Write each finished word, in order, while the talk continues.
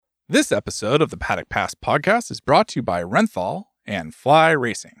This episode of the Paddock Pass podcast is brought to you by Renthal and Fly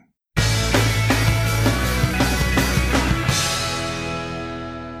Racing.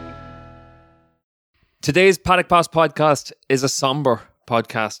 Today's Paddock Pass podcast is a somber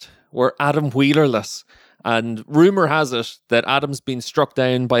podcast. We're Adam Wheelerless, and rumour has it that Adam's been struck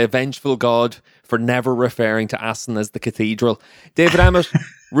down by a vengeful god for never referring to Assen as the cathedral. David Emmett,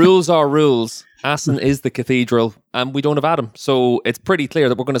 rules are rules. Assen is the cathedral, and we don't have Adam. So it's pretty clear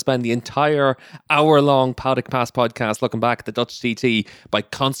that we're going to spend the entire hour-long Paddock Pass podcast looking back at the Dutch TT by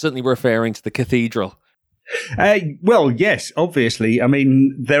constantly referring to the cathedral. Well, yes, obviously. I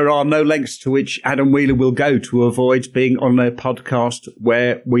mean, there are no lengths to which Adam Wheeler will go to avoid being on a podcast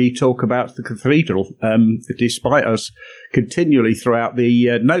where we talk about the cathedral, despite us continually throughout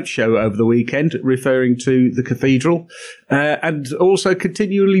the note show over the weekend referring to the cathedral, and also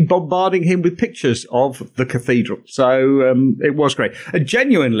continually bombarding him with pictures of the cathedral. So it was great. And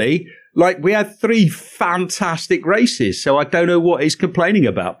genuinely, we had 3 fantastic races, so I don't know what he's complaining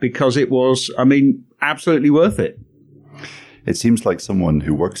about, because it was, absolutely worth it. It seems like someone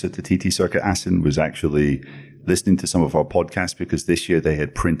who works at the TT Circuit Assen was actually listening to some of our podcasts, because this year they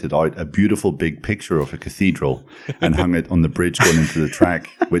had printed out a beautiful big picture of a cathedral and hung it on the bridge going into the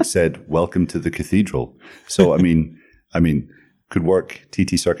track, which said, "Welcome to the cathedral." So, good work,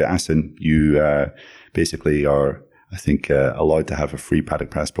 TT Circuit Assen. You basically are, I think, allowed to have a free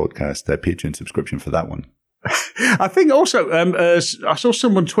Paddock Pass podcast Patreon subscription for that one. I think also, I saw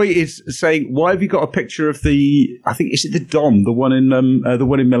someone tweeted saying, "Why have you got a picture of the? I think is it the Dom, the one in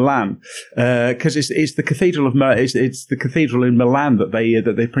Milan? Because it's the cathedral of it's the cathedral in Milan that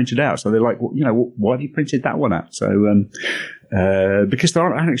they printed out. So they're like, why have you printed that one out? So because there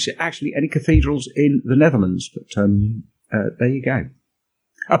aren't actually any cathedrals in the Netherlands. But there you go.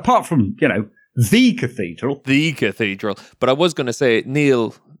 Apart from the cathedral. The cathedral. But I was going to say,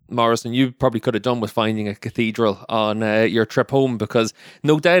 Neil Morrison, you probably could have done with finding a cathedral on your trip home, because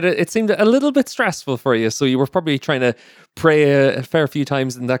no doubt it seemed a little bit stressful for you. So you were probably trying to pray a fair few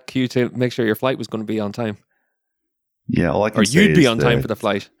times in that queue to make sure your flight was going to be on time. Yeah, all I can say you'd be on time for the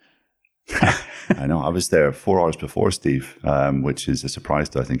flight. I know. I was there 4 hours before, Steve, which is a surprise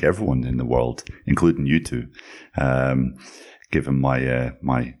to, I think, everyone in the world, including you two. Given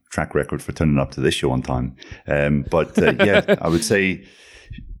my track record for turning up to this show on time. Yeah, I would say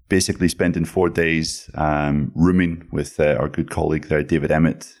basically spending 4 days rooming with our good colleague there, David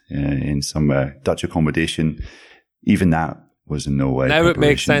Emmett, in some Dutch accommodation. Even that was in no way. Now it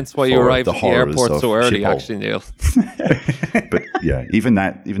makes sense why you arrived at the airport so early, actually, Neil. But yeah, even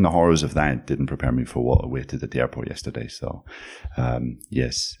the horrors of that didn't prepare me for what awaited at the airport yesterday. So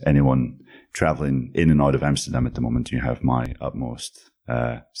yes, anyone traveling in and out of Amsterdam at the moment, you have my utmost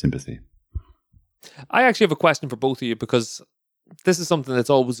sympathy. I actually have a question for both of you, because this is something that's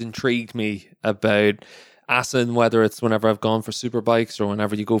always intrigued me about Assen, whether it's whenever I've gone for superbikes or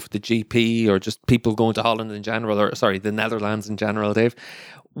whenever you go for the GP or just people going to Holland in general, or sorry, the Netherlands in general, Dave.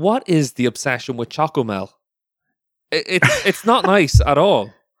 What is the obsession with Chocomel? It's not nice at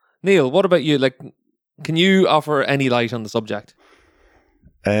all. Neil, what about you? Can you offer any light on the subject?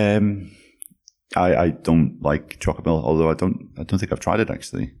 I don't like Chocomel, although I don't think I've tried it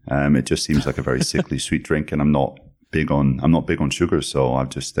actually. It just seems like a very sickly sweet drink, and I'm not big on sugar, so I've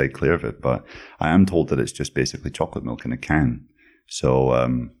just stayed clear of it. But I am told that it's just basically chocolate milk in a can. So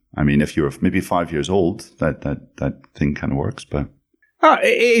if you're maybe 5 years old, that thing kind of works. But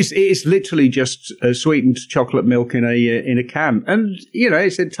it is literally just sweetened chocolate milk in a can, and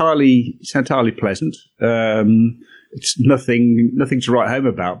it's entirely pleasant. It's nothing to write home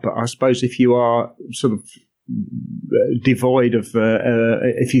about. But I suppose if you are sort of devoid of,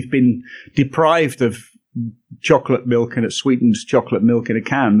 if you've been deprived of chocolate milk and it's sweetened chocolate milk in a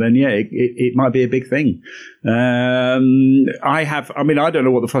can, then yeah, it might be a big thing. I don't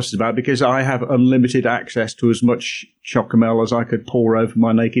know what the fuss is about, because I have unlimited access to as much Chocomel as I could pour over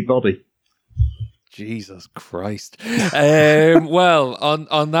my naked body. Jesus Christ. Well,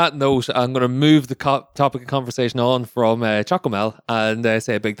 on that note, I'm going to move the topic of conversation on from Chocomel and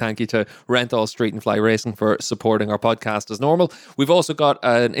say a big thank you to Renthal Street and Fly Racing for supporting our podcast as normal. We've also got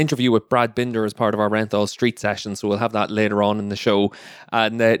an interview with Brad Binder as part of our Renthal Street session, so we'll have that later on in the show.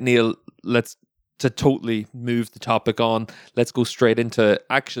 And Neil, to totally move the topic on, let's go straight into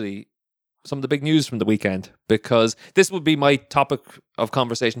actually some of the big news from the weekend, because this would be my topic of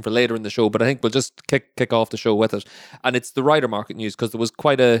conversation for later in the show, but I think we'll just kick off the show with it. And it's the rider market news, because there was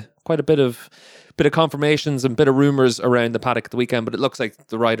quite a bit of confirmations and bit of rumours around the paddock at the weekend, but it looks like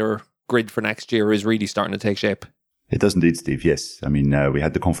the rider grid for next year is really starting to take shape. It does indeed, Steve, yes. We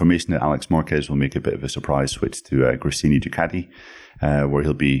had the confirmation that Alex Marquez will make a bit of a surprise switch to Gresini Ducati, where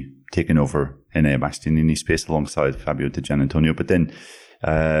he'll be taken over Enea Bastianini's space alongside Fabio Di Giannantonio. But then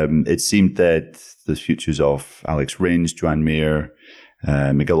it seemed that the futures of Alex Rins, Joan Mir,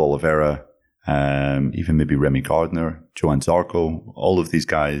 Miguel Oliveira, even maybe Remy Gardner, Johann Zarco, all of these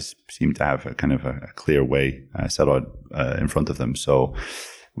guys seem to have a kind of a clear way set out in front of them. So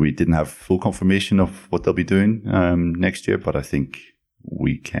we didn't have full confirmation of what they'll be doing next year, but I think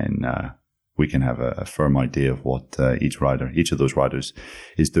we can have a firm idea of what each of those riders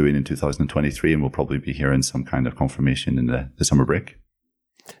is doing in 2023, and we'll probably be hearing some kind of confirmation in the summer break.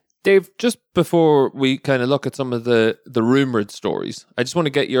 Dave, just before we kind of look at some of the rumoured stories, I just want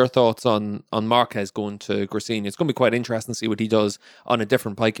to get your thoughts on Marquez going to Gresini. It's going to be quite interesting to see what he does on a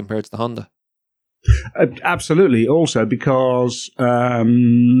different bike compared to the Honda. Absolutely. Also, because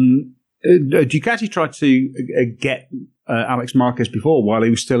Ducati tried to get Alex Marquez before while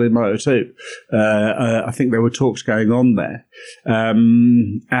he was still in Moto2. I think there were talks going on there.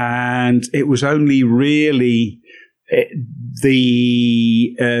 And it was only really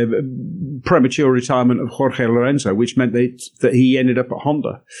the premature retirement of Jorge Lorenzo, which meant that he ended up at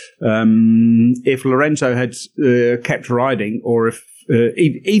Honda. If Lorenzo had kept riding, or if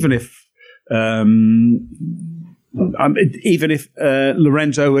even if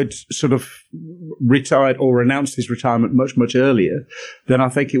Lorenzo had sort of retired or announced his retirement much earlier, then I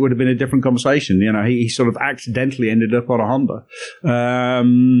think it would have been a different conversation. You know, he sort of accidentally ended up on a Honda.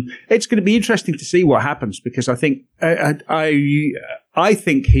 It's going to be interesting to see what happens, because I think I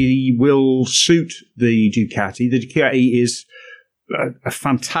think he will suit the Ducati. The Ducati is a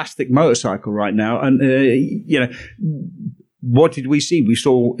fantastic motorcycle right now, and what did we see? We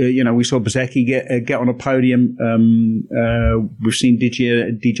saw Bezzecchi get on a podium. We've seen Di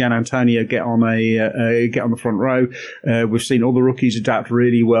Giannantonio get on the front row. We've seen all the rookies adapt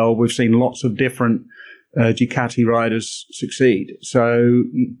really well. We've seen lots of different Ducati riders succeed. So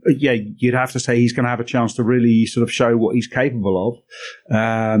yeah, you'd have to say he's going to have a chance to really sort of show what he's capable of.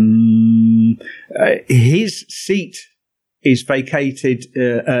 His seat is vacated.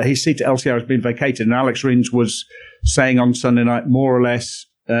 His seat at LCR has been vacated, and Alex Rins was saying on Sunday night, more or less,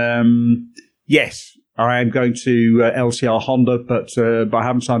 yes, I am going to LCR Honda, but I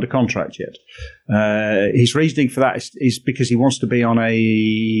haven't signed a contract yet. His reasoning for that is because he wants to be on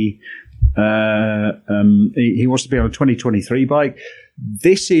a 2023 bike.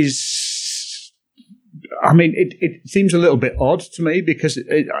 This is, I mean, it seems a little bit odd to me, because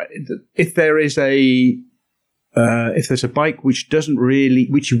if there's a bike which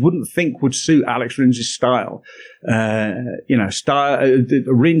you wouldn't think would suit Alex Rins' style,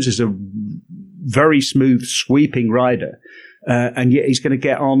 Rins is a very smooth, sweeping rider, and yet he's going to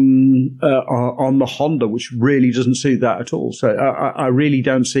get on the Honda, which really doesn't suit that at all. So I really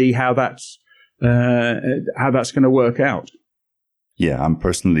don't see how that's going to work out. Yeah, I'm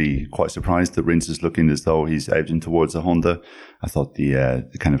personally quite surprised that Rins is looking as though he's edging towards a Honda. I thought the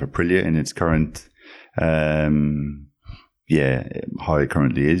kind of Aprilia in its current how it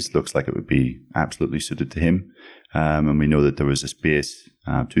currently is, looks like it would be absolutely suited to him. And we know that there was a space,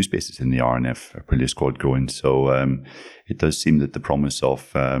 2 spaces in the RNF Aprilia squad going. So it does seem that the promise of,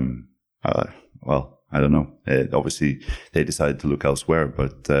 I don't know. Obviously, they decided to look elsewhere,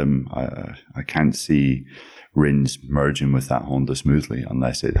 but I can't see Rins merging with that Honda smoothly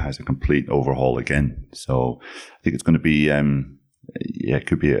unless it has a complete overhaul again. So I think it's going to be, it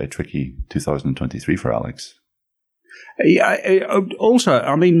could be a tricky 2023 for Alex. Also,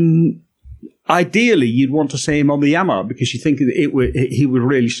 I mean, ideally, you'd want to see him on the Yamaha, because you think that he would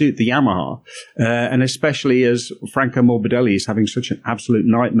really suit the Yamaha, and especially as Franco Morbidelli is having such an absolute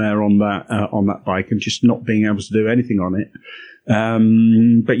nightmare on that bike and just not being able to do anything on it.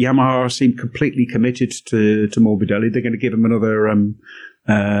 But Yamaha seem completely committed to Morbidelli. They're going to give him another.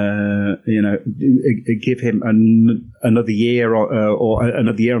 Give him another year or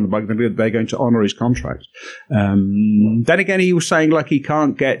another year on the bike. They're going to honour his contract. Then again, he was saying like he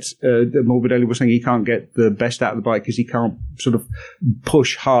can't get, Morbidelli was saying he can't get the best out of the bike because he can't sort of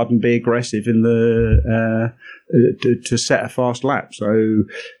push hard and be aggressive in the to set a fast lap. So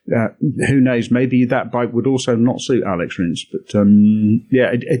who knows? Maybe that bike would also not suit Alex Rins. But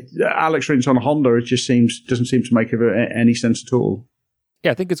Alex Rins on a Honda, it just doesn't seem to make any sense at all. Yeah,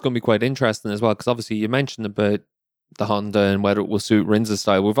 I think it's going to be quite interesting as well, because obviously you mentioned about the Honda and whether it will suit Rins'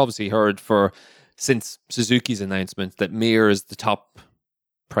 style. We've obviously heard since Suzuki's announcement that Mir is the top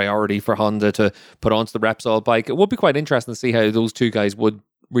priority for Honda to put onto the Repsol bike. It would be quite interesting to see how those two guys would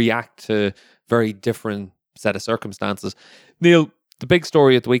react to very different set of circumstances. Neil, the big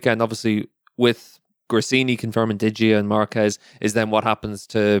story at the weekend, obviously, with Gresini confirming Di Gia and Marquez, is then what happens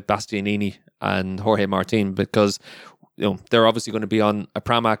to Bastianini and Jorge Martin, because they're obviously going to be on a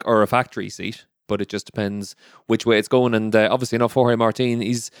Pramac or a factory seat, but it just depends which way it's going. And obviously, Jorge Martin,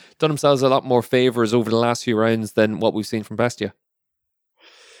 he's done himself a lot more favours over the last few rounds than what we've seen from Bestia.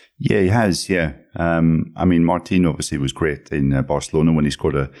 Yeah, he has, yeah. Martin obviously was great in Barcelona when he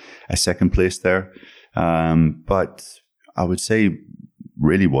scored a second place there. But I would say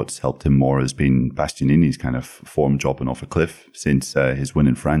really what's helped him more has been Bastianini's kind of form dropping off a cliff since his win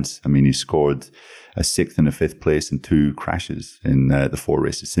in France. I mean, he scored a 6th and a 5th place and 2 crashes in the 4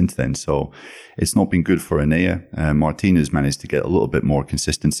 races since then. So it's not been good for Enea. Martin has managed to get a little bit more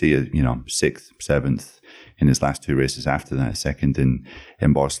consistency, 6th, 7th in his last 2 races after that, 2nd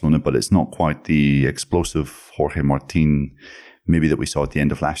in Barcelona. But it's not quite the explosive Jorge Martin maybe that we saw at the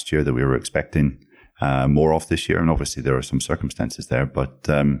end of last year that we were expecting more of this year. And obviously there are some circumstances there, but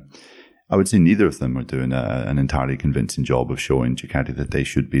I would say neither of them are doing an entirely convincing job of showing Ducati that they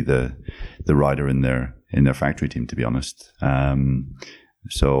should be the rider in their factory team, to be honest.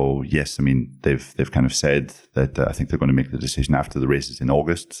 So yes, I mean, they've kind of said that I think they're going to make the decision after the races in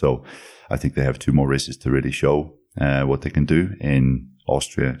August. So I think they have 2 more races to really show what they can do in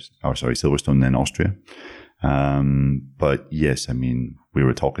Silverstone and then Austria. But yes, I mean, we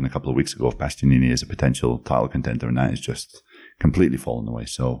were talking a couple of weeks ago of Bastianini as a potential title contender, and that has just completely fallen away.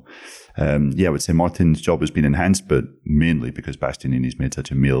 So, I would say Martin's job has been enhanced, but mainly because Bastianini's made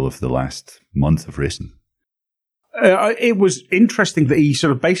such a meal of the last month of racing. It was interesting that he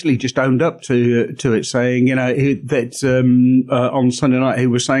sort of basically just owned up to it, saying, that on Sunday night he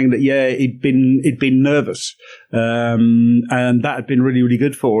was saying that he'd been nervous, and that had been really, really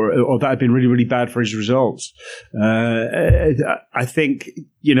good or that had been really, really bad for his results. I think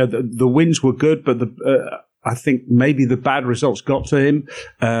the wins were good, but I think maybe the bad results got to him.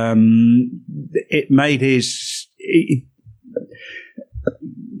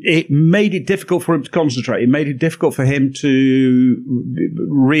 It made it difficult for him to concentrate. It made it difficult for him to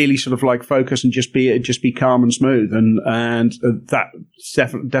really sort of like focus and just be calm and smooth. And that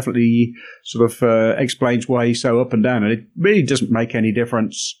definitely sort of explains why he's so up and down. And it really doesn't make any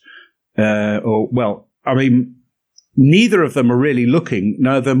difference. Neither of them are really looking,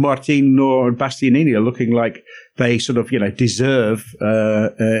 neither Martin nor Bastianini are looking like they sort of, deserve,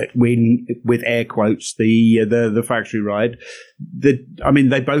 with air quotes, the factory ride. They're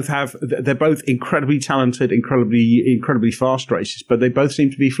both incredibly talented, incredibly fast races, but they both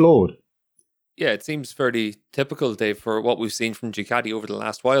seem to be flawed. Yeah, it seems fairly typical, Dave, for what we've seen from Ducati over the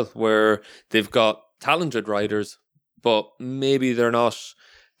last while, where they've got talented riders, but maybe they're not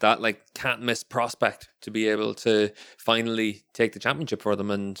that can't miss prospect to be able to finally take the championship for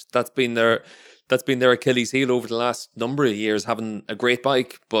them. And that's been their Achilles heel over the last number of years, having a great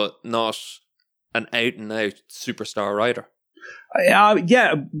bike, but not an out and out superstar rider.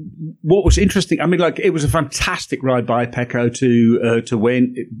 What was interesting, it was a fantastic ride by Pecco to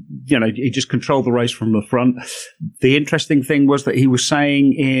win. He just controlled the race from the front. The interesting thing was that he was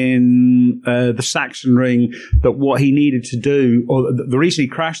saying in the Sachsenring that what he needed to do, or the reason he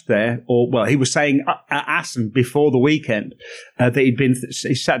crashed there, he was saying at Assen before the weekend that he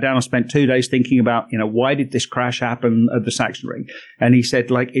sat down and spent 2 days thinking about, why did this crash happen at the Sachsenring? And he said,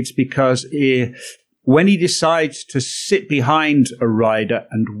 it's because when he decides to sit behind a rider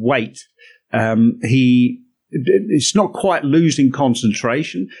and wait, it's not quite losing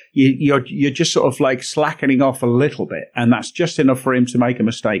concentration. You're just sort of slackening off a little bit, and that's just enough for him to make a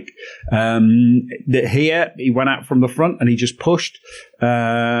mistake. Here, he went out from the front and he just pushed,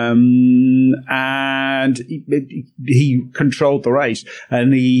 and he controlled the race.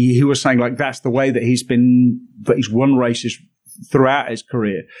 And he was saying that's the way that he's won races throughout his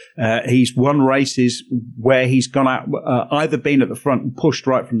career. He's won races where he's gone out, either been at the front and pushed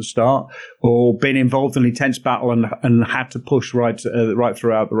right from the start, or been involved in an intense battle and had to push right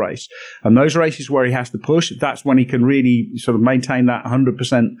throughout the race. And those races where he has to push, that's when he can really sort of maintain that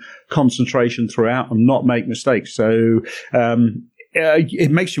 100% concentration throughout and not make mistakes. So,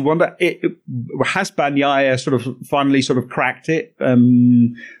 it makes you wonder, has Bagnaia sort of finally sort of cracked it?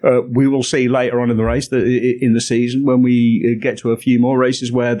 We will see later on in the race, in the season, when we get to a few more races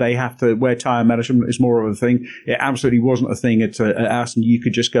where where tyre management is more of a thing. It absolutely wasn't a thing at Assen. You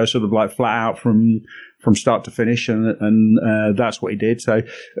could just go sort of flat out from start to finish, and that's what he did. So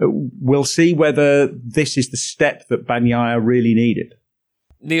we'll see whether this is the step that Bagnaia really needed.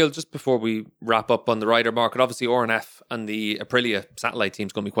 Neil, just before we wrap up on the rider market, obviously RNF and the Aprilia satellite team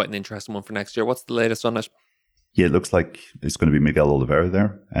is going to be quite an interesting one for next year. What's the latest on it? Yeah, it looks like it's going to be Miguel Oliveira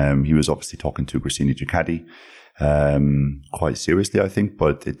there. He was obviously talking to Gresini Ducati quite seriously, I think,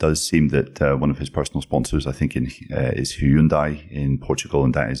 but it does seem that one of his personal sponsors, I think, is Hyundai in Portugal,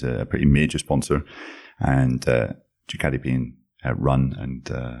 and that is a pretty major sponsor. And Ducati being run and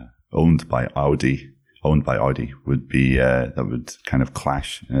owned by Audi, would be that would kind of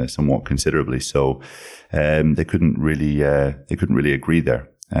clash somewhat considerably. So they couldn't really agree there.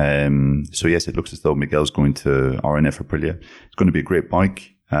 So yes, it looks as though Miguel's going to RNF Aprilia. It's going to be a great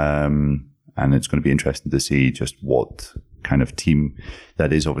bike, and it's going to be interesting to see just what kind of team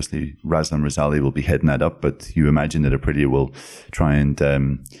that is. Obviously, Razlan Razali will be heading that up, but you imagine that Aprilia will try and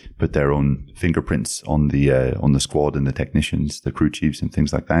put their own fingerprints on the squad and the technicians, the crew chiefs, and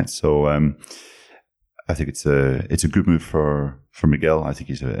things like that. So I think it's a good move for Miguel. I think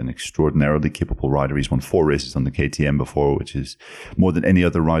he's an extraordinarily capable rider. He's won 4 races on the KTM before, which is more than any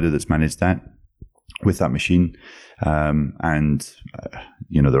other rider that's managed that with that machine.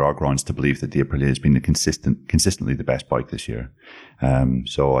 There are grounds to believe that the Aprilia has been consistently the best bike this year.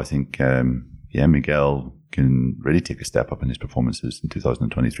 So I think, Miguel can really take a step up in his performances in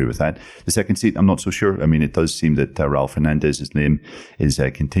 2023 with that. The second seat, I'm not so sure. I mean, it does seem that Raul Fernandez's name is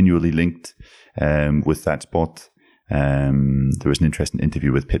continually linked with that spot. There was an interesting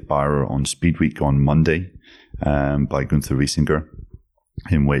interview with Pit Beirer on Speed Week on Monday by Gunther Riesinger,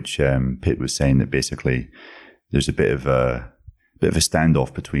 in which Pitt was saying that basically there's a bit of a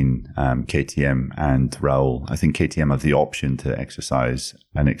standoff between KTM and Raul. I think KTM have the option to exercise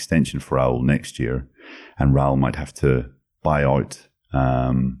an extension for Raul next year, and Raul might have to buy out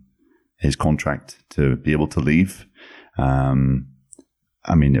his contract to be able to leave.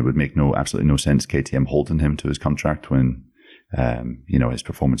 I mean, it would make absolutely no sense KTM holding him to his contract when his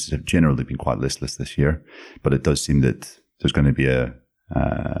performances have generally been quite listless this year. But it does seem that there's going to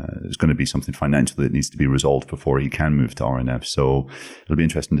be something financial that needs to be resolved before he can move to RNF. So it'll be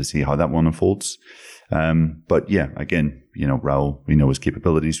interesting to see how that one unfolds. But yeah, again, Raul, we know his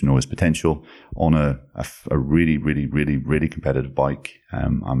capabilities, we know his potential on a really, really, really, really competitive bike.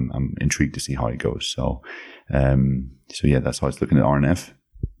 I'm intrigued to see how it goes. So yeah, that's how it's looking at RNF.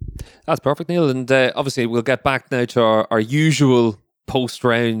 That's perfect, Neil. And obviously we'll get back now to our usual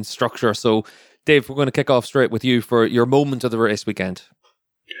post-round structure. So Dave, we're going to kick off straight with you for your moment of the race weekend.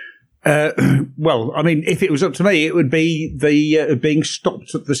 Well, I mean, if it was up to me, it would be the being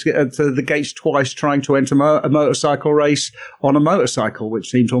stopped at the gates twice trying to enter a motorcycle race on a motorcycle, which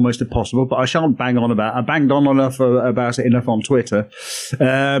seems almost impossible. But I shan't bang on about it. I banged on enough about it enough on Twitter.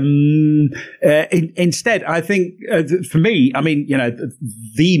 Instead, I think for me, I mean,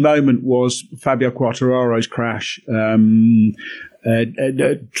 the moment was Fabio Quartararo's crash.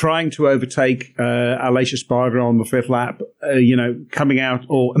 Trying to overtake Aleix Espargaro on the 5th lap, coming out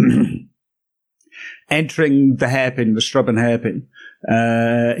or entering the hairpin, the stubborn hairpin.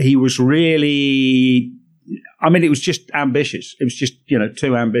 He was really, I mean, it was just ambitious. It was just,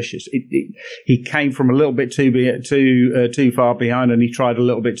 too ambitious. He came from a little bit too far behind, and he tried a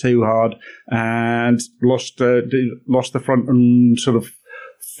little bit too hard and lost the front and sort of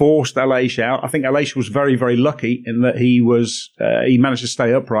forced Aleix out. I think Aleix was very, very lucky in that he managed to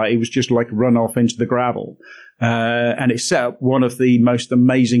stay upright. He was just like run off into the gravel. And it set up one of the most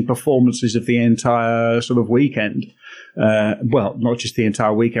amazing performances of the entire sort of weekend. Well, not just the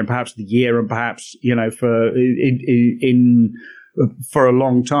entire weekend, perhaps the year, and perhaps, for a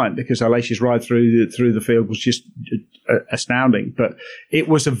long time, because Aleix's ride through the field was just astounding. But it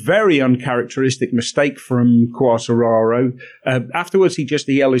was a very uncharacteristic mistake from Quartararo. Afterwards, he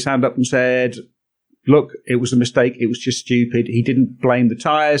held his hand up and said, look, it was a mistake. It was just stupid. He didn't blame the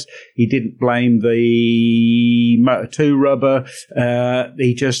tyres. He didn't blame the Moto2 rubber.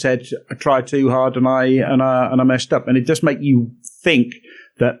 He just said, I tried too hard and I messed up. And it does make you think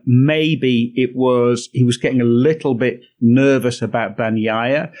that maybe he was getting a little bit nervous about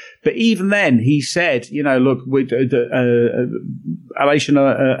Bagnaia. But even then, he said, look, Aleix and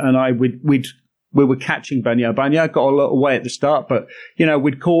I, we were catching Bagnaia. Bagnaia got a little way at the start, but,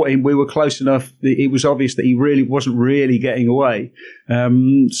 we'd caught him. We were close enough. It was obvious that he really wasn't really getting away.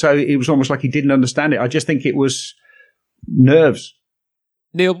 So it was almost like he didn't understand it. I just think it was nerves.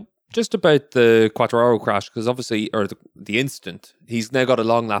 Neil, just about the Quartararo crash, because obviously, or the incident, he's now got a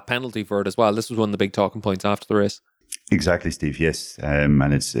long lap penalty for it as well. This was one of the big talking points after the race. Exactly, Steve. Yes,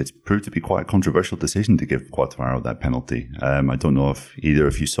 and it's proved to be quite a controversial decision to give Quartararo that penalty. I don't know if either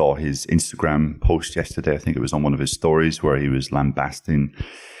of you saw his Instagram post yesterday. I think it was on one of his stories where he was lambasting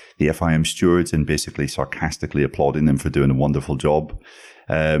the FIM stewards and basically sarcastically applauding them for doing a wonderful job.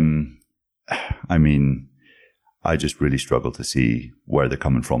 I mean, I just really struggle to see where they're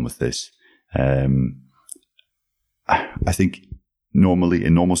coming from with this. I think normally,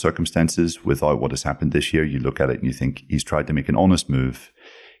 in normal circumstances, without what has happened this year, you look at it and you think he's tried to make an honest move.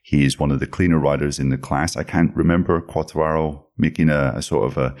 He is one of the cleaner riders in the class. I can't remember Quartararo making a sort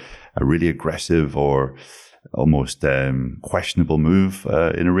of a really aggressive or almost questionable move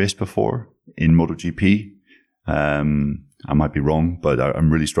in a race before in MotoGP. I might be wrong, but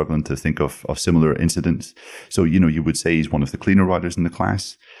I'm really struggling to think of similar incidents. So, you would say he's one of the cleaner riders in the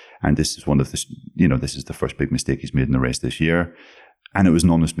class. And this is this is the first big mistake he's made in the race this year. And it was an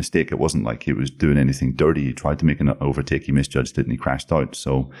honest mistake. It wasn't like he was doing anything dirty. He tried to make an overtake. He misjudged it and he crashed out.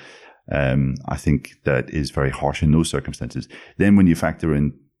 So, I think that is very harsh in those circumstances. Then when you factor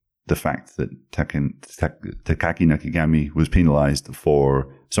in the fact that Takaki Nakagami was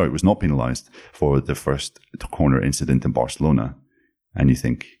not penalized for the first corner incident in Barcelona. And you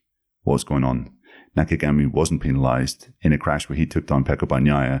think, what's going on? Nakagami wasn't penalized in a crash where he took down Pecco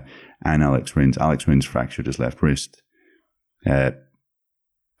Bagnaia and Alex Rins. Alex Rins fractured his left wrist.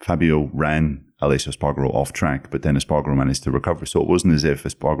 Fabio ran Alessio Espargaro off track, but then Espargaro managed to recover. So it wasn't as if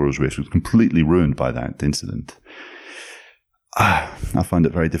Espargaro's race was completely ruined by that incident. I find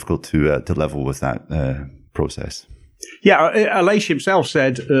it very difficult to level with that process. Yeah, Aleix himself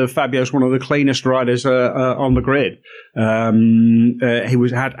said Fabio's one of the cleanest riders on the grid.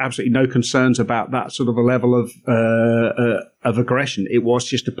 He had absolutely no concerns about that sort of a level of aggression. It was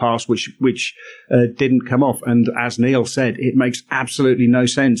just a pass which didn't come off. And as Neil said, it makes absolutely no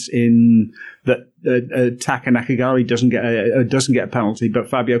sense in that Taka Nakagami doesn't get a penalty, but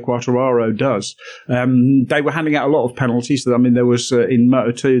Fabio Quartararo does. They were handing out a lot of penalties. I mean, there was in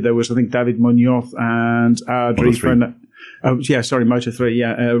Moto2, there was I think David Munoz and Adri Moto3.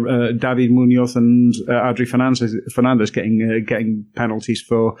 Yeah, David Munoz and Adri Fernandez getting penalties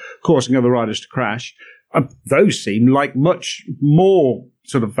for causing other riders to crash. Those seem like much more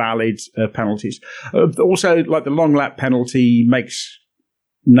sort of valid penalties. Also, like the long lap penalty makes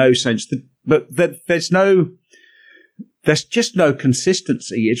no sense. But there's just no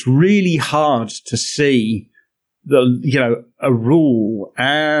consistency. It's really hard to see a rule.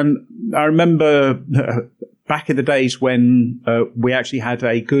 And I remember back in the days when we actually had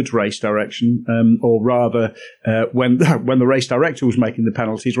a good race direction, or rather when the race director was making the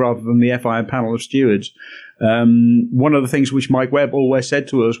penalties rather than the FIA panel of stewards. One of the things which Mike Webb always said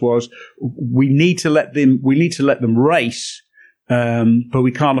to us was, we need to let them race. But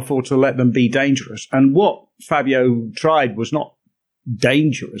we can't afford to let them be dangerous. And what Fabio tried was not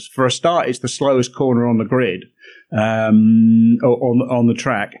dangerous. For a start, it's the slowest corner on the grid, on the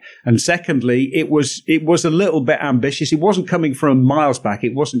track. And secondly, it was a little bit ambitious. It wasn't coming from miles back.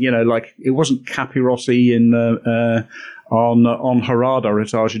 It wasn't, it wasn't Capirossi on Harada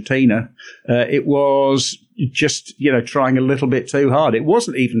at Argentina. It was just, trying a little bit too hard. It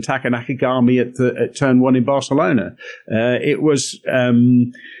wasn't even Taka Nakagami at turn 1 in Barcelona. It was, I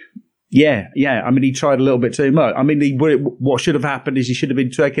mean, he tried a little bit too much. I mean, what should have happened is he should have been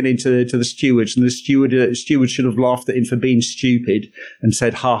taken into the stewards, and the stewards should have laughed at him for being stupid and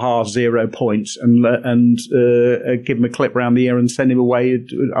said, "Ha ha, 0 points," and give him a clip round the ear and send him away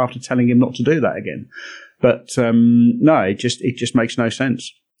after telling him not to do that again. But no, it just makes no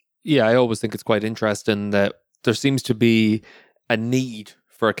sense. Yeah, I always think it's quite interesting that there seems to be a need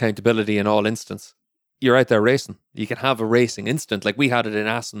for accountability in all instances. You're out there racing. You can have a racing incident. Like we had it in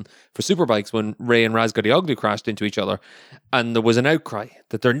Assen for Superbikes when Ray and Razgatlioglu crashed into each other. And there was an outcry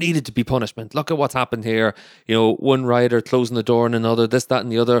that there needed to be punishment. Look at what's happened here. One rider closing the door on another, this, that,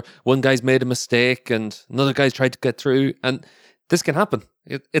 and the other. One guy's made a mistake and another guy's tried to get through. And this can happen.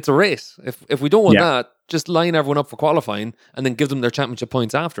 It's a race. If we don't want that, just line everyone up for qualifying and then give them their championship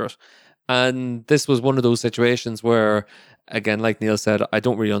points after it. And this was one of those situations where, again, like Neil said, I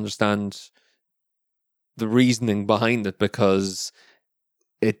don't really understand the reasoning behind it, because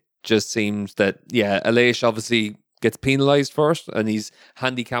it just seems that, Aleix obviously gets penalised first and he's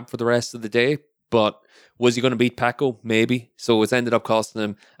handicapped for the rest of the day. But was he going to beat Pecco? Maybe. So it's ended up costing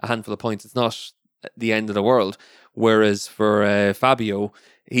him a handful of points. It's not the end of the world. Whereas for Fabio,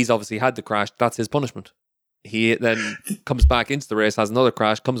 he's obviously had the crash. That's his punishment. He then comes back into the race, has another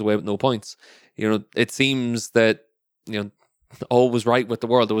crash, comes away with no points. It seems that, all was right with the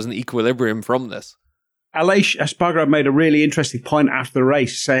world. There was an equilibrium from this. Aleix Espargaro made a really interesting point after the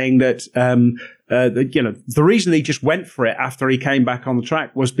race, saying that the reason he just went for it after he came back on the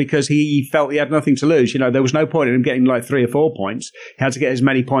track was because he felt he had nothing to lose. There was no point in him getting like 3 or 4 points. He had to get as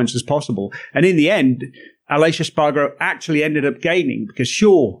many points as possible. And in the end, Aleix Espargaro actually ended up gaining, because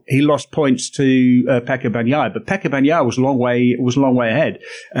sure, he lost points to Pecco Bagnaia, but Pecco Bagnaia was a long way ahead.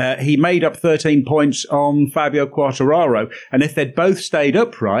 He made up 13 points on Fabio Quartararo, and if they'd both stayed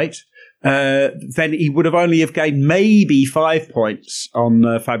upright, then he would have only have gained maybe 5 points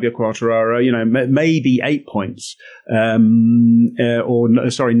on Fabio Quartararo, maybe 8 points, 9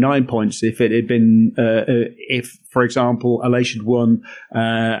 points if it had been, if, for example, Aleix had won,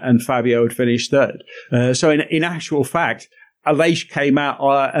 and Fabio had finished third. So in actual fact, Aleix came out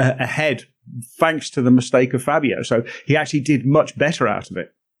ahead thanks to the mistake of Fabio. So he actually did much better out of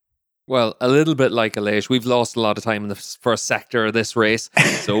it. Well, a little bit like Aleix, we've lost a lot of time in the first sector of this race.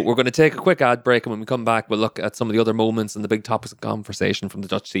 So we're going to take a quick ad break, and when we come back, we'll look at some of the other moments and the big topics of conversation from the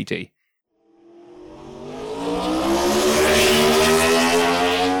Dutch TT.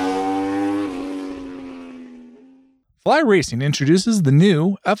 Fly Racing introduces the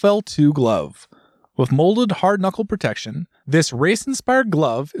new FL2 glove. With molded hard knuckle protection, this race-inspired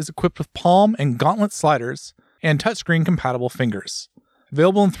glove is equipped with palm and gauntlet sliders and touchscreen compatible fingers.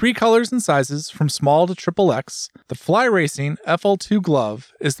 Available in 3 colors and sizes from small to XXX, the Fly Racing FL2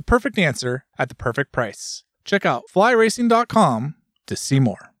 glove is the perfect answer at the perfect price. Check out flyracing.com to see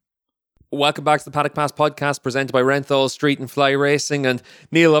more. Welcome back to the Paddock Pass podcast presented by Renthal Street and Fly Racing. And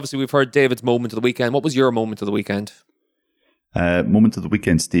Neil, obviously we've heard David's moment of the weekend. What was your moment of the weekend? Moment of the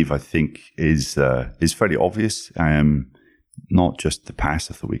weekend, Steve, I think is fairly obvious. Not just the pass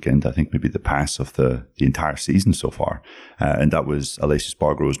of the weekend, I think maybe the pass of the entire season so far. And that was Aleix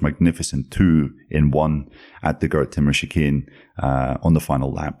Espargaro's magnificent 2-in-1 at the Gert Timmer chicane on the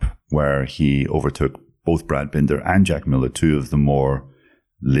final lap, where he overtook both Brad Binder and Jack Miller, 2 of the more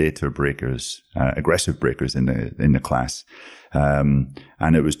later breakers, aggressive breakers in the class. And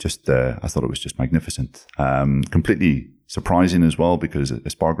it was just, I thought it was just magnificent. Completely surprising as well, because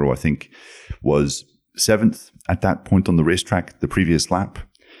Espargaro, I think, was 7th at that point on the racetrack the previous lap.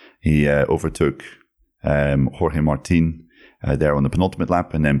 He overtook Jorge Martin there on the penultimate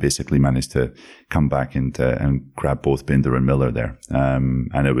lap, and then basically managed to come back and grab both Binder and Miller there.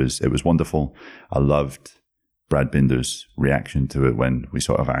 And it was wonderful. I loved Brad Binder's reaction to it when we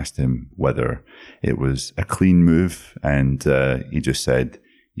sort of asked him whether it was a clean move, and he just said,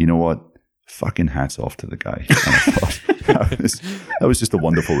 "You know what? Fucking hats off to the guy." And I thought that was just a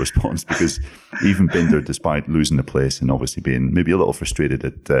wonderful response, because even Binder, despite losing the place and obviously being maybe a little frustrated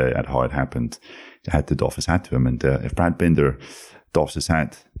at how it happened, had to doff his hat to him. And if Brad Binder doffs his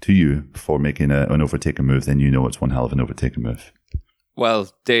hat to you for making an overtaking move, then you know it's one hell of an overtaking move.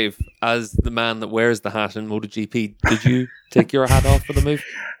 Well, Dave, as the man that wears the hat in MotoGP, did you take your hat off for the move?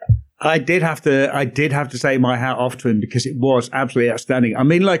 I did have to say my hat off to him, because it was absolutely outstanding. I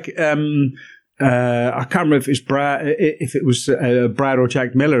mean, like, I can't remember if it was Brad or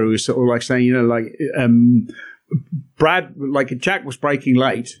Jack Miller who was sort of like saying, Brad, like, Jack was braking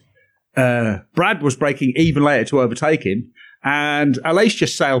late. Brad was braking even later to overtake him, and Aleix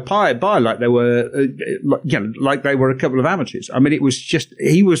just sailed by like they were, like they were a couple of amateurs. I mean, it was just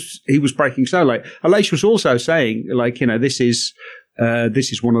he was braking so late. Aleix was also saying, like, this is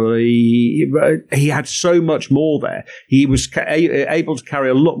one of the. He had so much more there. He was able to carry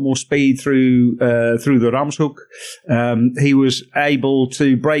a lot more speed through the Ramshoek. He was able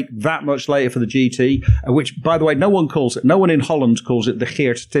to brake that much later for the GT, which, by the way, no one in Holland calls it the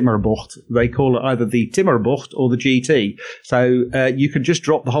Geert Timmerbocht. They call it either the Timmerbocht or the GT. So you could just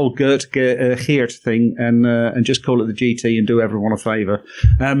drop the whole Geert thing and just call it the GT and do everyone a favour.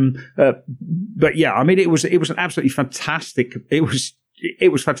 But yeah, I mean, it was an absolutely fantastic.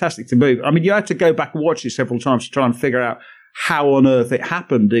 It was fantastic to move. I mean, you had to go back and watch it several times to try and figure out how on earth it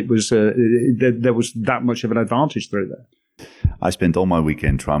happened. It was there was that much of an advantage through there. I spent all my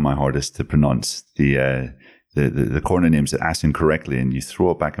weekend trying my hardest to pronounce the corner names at Assen correctly, and you throw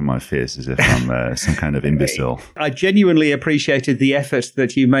it back in my face as if I'm some kind of imbecile. I genuinely appreciated the effort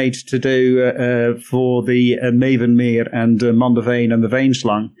that you made to do for the Mavenmeer and Mondeveen and the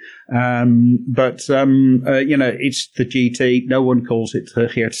Veenslang. But it's the GT. No one calls it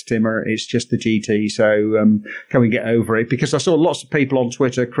Geert Timmer. It's just the GT. So can we get over it? Because I saw lots of people on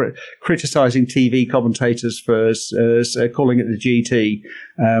Twitter criticizing TV commentators for calling it the GT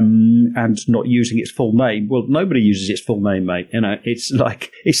and not using its full name. Well, nobody uses its full name, mate. It's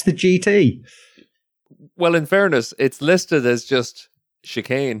like, it's the GT. Well, in fairness, it's listed as just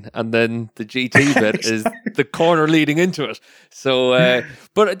chicane, and then the GT bit is the corner leading into it. So,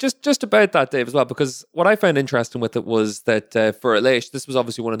 but just about that, Dave, as well, because what I found interesting with it was that for Aleix, this was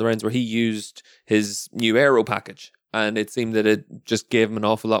obviously one of the rounds where he used his new aero package, and it seemed that it just gave him an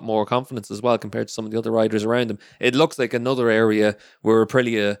awful lot more confidence as well compared to some of the other riders around him. It looks like another area where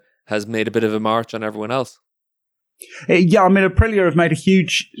Aprilia has made a bit of a march on everyone else. Yeah, I mean, Aprilia have made a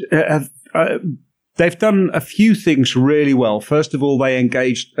huge... they've done a few things really well. First of all, they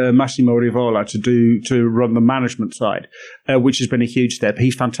engaged Massimo Rivola to run the management side, which has been a huge step.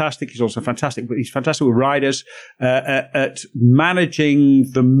 He's fantastic. He's also fantastic, but he's fantastic with riders at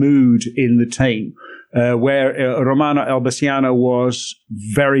managing the mood in the team. Where Romano Albesiano was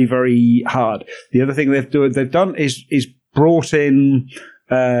very, very hard. The other thing they've done is brought in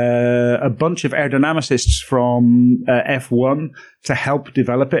a bunch of aerodynamicists from F1 to help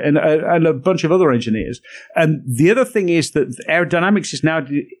develop it, and a bunch of other engineers. And the other thing is that aerodynamics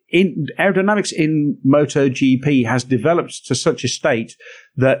in MotoGP has developed to such a state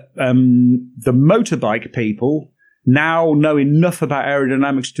that the motorbike people now know enough about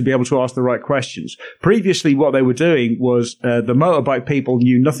aerodynamics to be able to ask the right questions. Previously, what they were doing was the motorbike people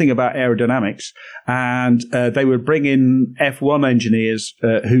knew nothing about aerodynamics, and they would bring in F1 engineers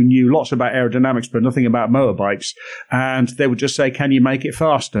who knew lots about aerodynamics but nothing about motorbikes, and they would just say, "Can you make it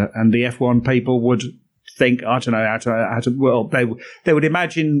faster?" And the F1 people would think, I don't know how to well, they would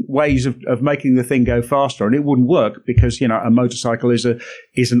imagine ways of making the thing go faster, and it wouldn't work because, a motorcycle is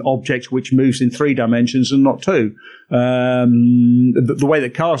an object which moves in 3 dimensions and not 2. The way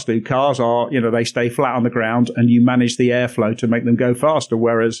that cars are, they stay flat on the ground and you manage the airflow to make them go faster,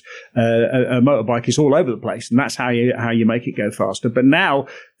 whereas a motorbike is all over the place, and that's how you make it go faster. But now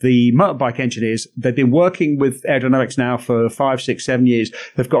the motorbike engineers, they've been working with aerodynamics now for 5, 6, 7 years.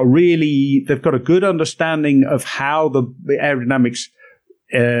 They've got a good understanding of how the aerodynamics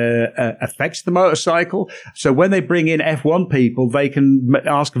affects the motorcycle. So when they bring in F1 people, they can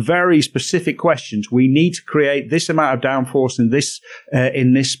ask very specific questions. We need to create this amount of downforce in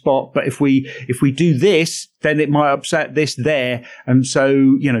this spot, but if we do this, then it might upset this there. And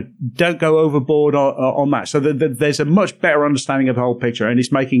so, don't go overboard on that. So there's a much better understanding of the whole picture, and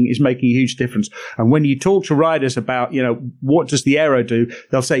it's making a huge difference. And when you talk to riders about, what does the aero do?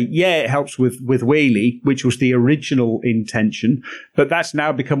 They'll say, yeah, it helps with wheelie, which was the original intention, but that's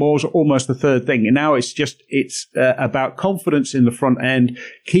now become almost the third thing. And now it's about confidence in the front end,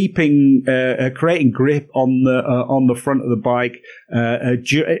 creating grip on the front of the bike,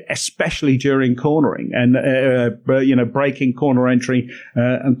 especially during cornering, and braking, corner entry,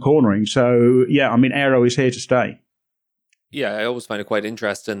 and cornering. So, yeah, aero is here to stay. Yeah, I always find it quite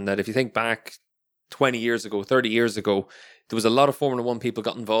interesting that if you think back 20 years ago, 30 years ago, there was a lot of Formula 1 people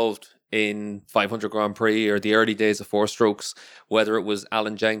got involved in 500 Grand Prix or the early days of 4-strokes, whether it was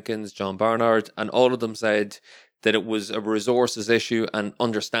Alan Jenkins, John Barnard, and all of them said that it was a resources issue and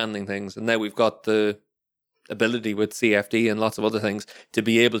understanding things. And now we've got the ability with CFD and lots of other things to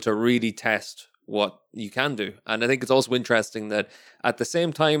be able to really test what you can do. And I think it's also interesting that at the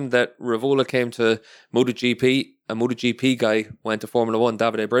same time that Rivola came to MotoGP, a MotoGP guy went to Formula 1,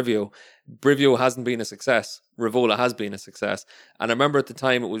 Davide Brivio. Brivio hasn't been a success. Rivola has been a success. And I remember at the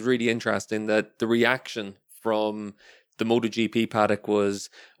time it was really interesting that the reaction from the MotoGP paddock was,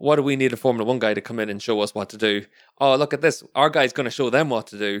 what do we need a Formula 1 guy to come in and show us what to do? Oh, look at this. Our guy's going to show them what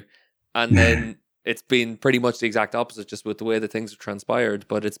to do. And then it's been pretty much the exact opposite, just with the way that things have transpired.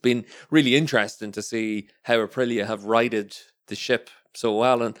 But it's been really interesting to see how Aprilia have righted the ship so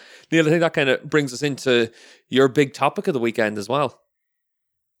well. And Neil, I think that kind of brings us into your big topic of the weekend as well.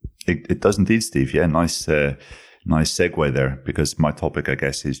 It does indeed, Steve. Yeah, nice segue there, because my topic, I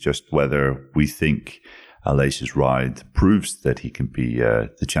guess, is just whether we think Alace's ride proves that he can be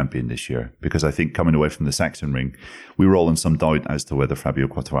the champion this year. Because I think coming away from the Sachsenring, we were all in some doubt as to whether Fabio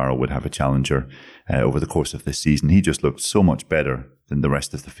Quartararo would have a challenger over the course of this season. He just looked so much better than the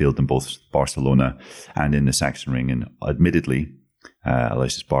rest of the field in both Barcelona and in the Sachsenring. And admittedly,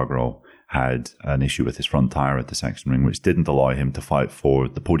 Aleix Espargaro had an issue with his front tyre at the Sachsenring, which didn't allow him to fight for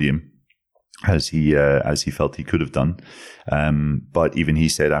the podium as he felt he could have done. But even he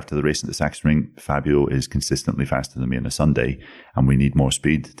said after the race at the Sachsenring, Fabio is consistently faster than me on a Sunday, and we need more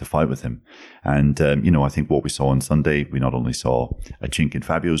speed to fight with him. And, I think what we saw on Sunday, we not only saw a chink in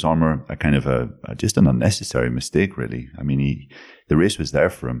Fabio's armour, a kind of just an unnecessary mistake, really. The race was there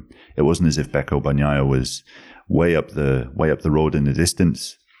for him. It wasn't as if Pecco Bagnaia was way up the road in the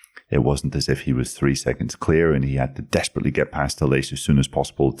distance. It wasn't as if he was 3 seconds clear and he had to desperately get past Aleix as soon as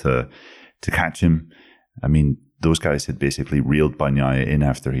possible to catch him. Those guys had basically reeled Bagnaia in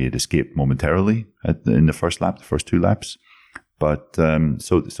after he had escaped momentarily in the first 2 laps. But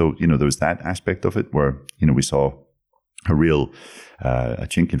so there was that aspect of it where we saw a real a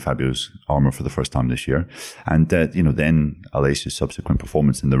chink in Fabio's armour for the first time this year, and then Aleix's subsequent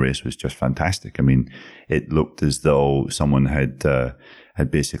performance in the race was just fantastic. It looked as though someone had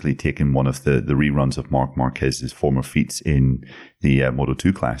basically taken one of the reruns of Marc Marquez's former feats in the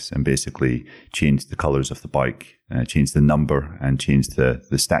Moto2 class and basically changed the colours of the bike, changed the number, and changed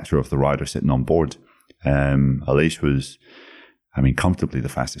the stature of the rider sitting on board. Aleix was, comfortably the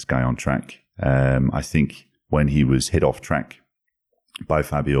fastest guy on track. I think when he was hit off track by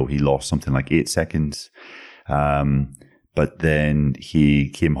Fabio, he lost something like 8 seconds. But then he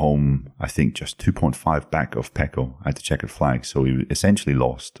came home, I think, just 2.5 back of Pecco at the checkered flag. So he essentially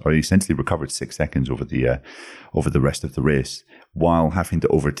recovered 6 seconds over the rest of the race, while having to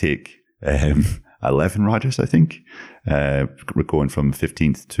overtake 11 riders, I think, going from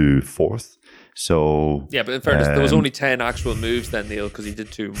 15th to 4th. So yeah, but in fairness, there was only 10 actual moves then, Neil, because he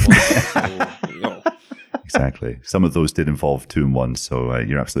did 2 in 1. So, Exactly. Some of those did involve 2 in 1. So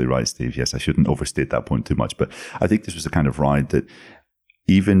you're absolutely right, Steve. Yes, I shouldn't overstate that point too much. But I think this was the kind of ride that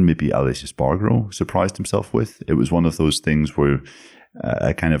even maybe Aleix Espargaro surprised himself with. It was one of those things where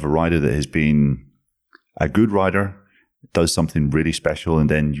a kind of a rider that has been a good rider does something really special, and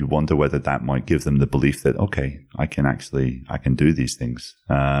then you wonder whether that might give them the belief that, okay, I can do these things.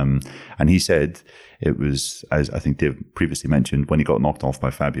 And he said it was, as I think Dave previously mentioned, when he got knocked off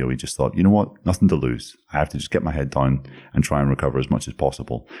by Fabio, he just thought, you know what, nothing to lose. I have to just get my head down and try and recover as much as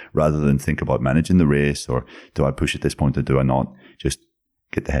possible, rather than think about managing the race or do I push at this point or do I not? Just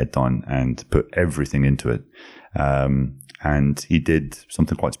get the head down and put everything into it. And he did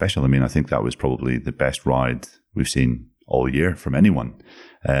something quite special. I think that was probably the best ride we've seen all year from anyone.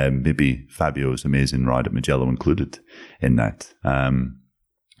 Maybe Fabio's amazing ride at Mugello included in that.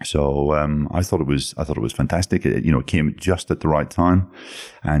 So I thought it was fantastic. It came just at the right time,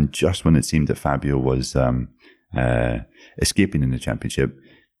 and just when it seemed that Fabio was escaping in the championship,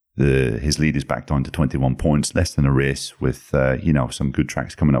 his lead is back down to 21 points, less than a race, with some good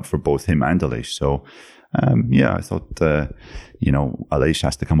tracks coming up for both him and Aleix. So I thought Aleix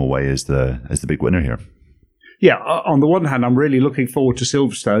has to come away as the big winner here. Yeah, on the one hand, I'm really looking forward to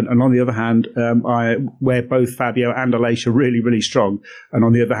Silverstone, and on the other hand, where both Fabio and Aleix are really, really strong. And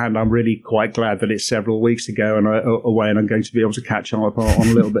on the other hand, I'm really quite glad that it's several weeks ago and away, and I'm going to be able to catch up on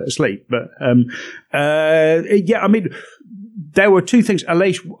a little bit of sleep. But there were 2 things.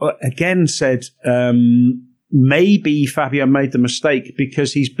 Aleix again said maybe Fabio made the mistake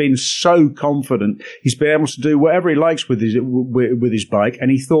because he's been so confident. He's been able to do whatever he likes with his bike, and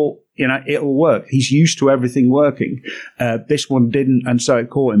he thought, it'll work. He's used to everything working. This one didn't, and so it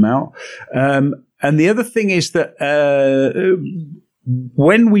caught him out. And the other thing is that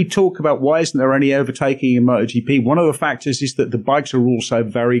when we talk about why isn't there any overtaking in MotoGP, one of the factors is that the bikes are all so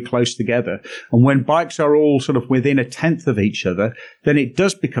very close together. And when bikes are all sort of within a tenth of each other, then it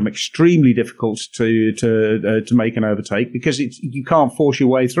does become extremely difficult to make an overtake, because you can't force your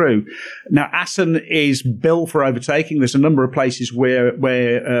way through. Now, Assen is built for overtaking. There's a number of places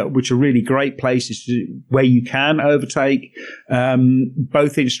which are really great places where you can overtake,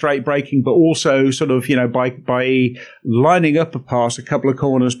 both in straight braking, but also sort of, by lining up a pass a couple of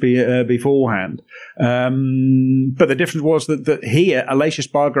corners beforehand. But the difference was that here, Aleix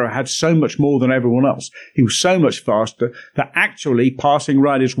Espargaro had so much more than everyone else. He was so much faster that actually passing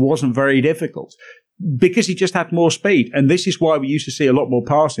riders wasn't very difficult, because he just had more speed. And this is why we used to see a lot more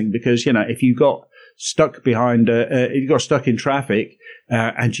passing, because, if you got stuck you got stuck in traffic,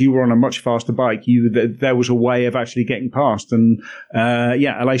 and you were on a much faster bike, there was a way of actually getting past. And,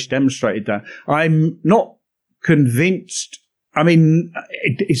 Aleix demonstrated that. I'm not convinced.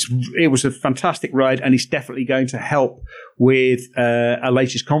 It was a fantastic ride, and it's definitely going to help with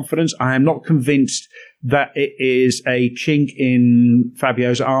Aleix's confidence. I am not convinced that it is a chink in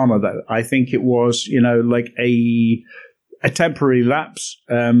Fabio's armor, though. I think it was, like a temporary lapse.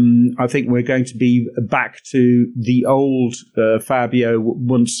 I think we're going to be back to the old Fabio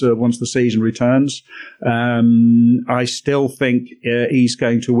once the season returns. I still think he's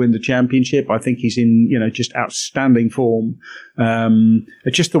going to win the championship. I think he's in just outstanding form.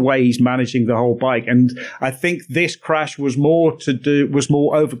 Just the way he's managing the whole bike, and I think this crash was more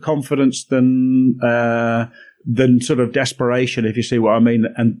overconfidence than sort of desperation, if you see what I mean.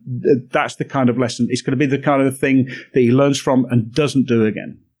 And that's the kind of lesson. It's going to be the kind of thing that he learns from and doesn't do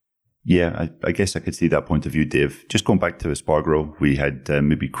again. Yeah, I guess I could see that point of view, Dave. Just going back to Espargaro, we had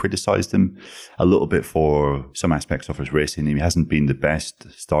maybe criticised him a little bit for some aspects of his racing. He hasn't been the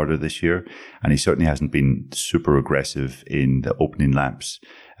best starter this year, and he certainly hasn't been super aggressive in the opening laps.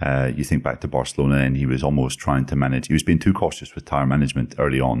 You think back to Barcelona, and he was almost trying to manage. He was being too cautious with tyre management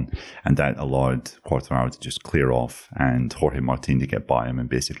early on, and that allowed Quartararo to just clear off and Jorge Martin to get by him, and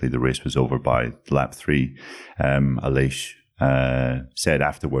basically the race was over by lap 3. Aleix said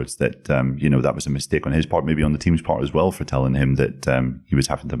afterwards that that was a mistake on his part, maybe on the team's part as well, for telling him that he was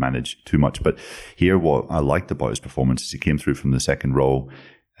having to manage too much. But here, what I liked about his performance is he came through from the second row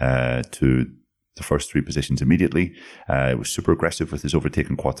to the first 3 positions immediately. It was super aggressive with his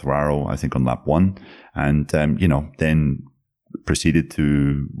overtaking Quartararo, I think, on lap 1. And, then proceeded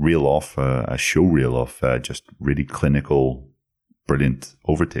to reel off a show reel of just really clinical, brilliant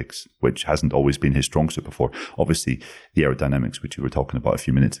overtakes, which hasn't always been his strong suit before. Obviously, the aerodynamics, which you were talking about a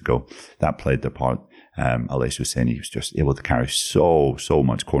few minutes ago, that played their part. Aleix was saying he was just able to carry so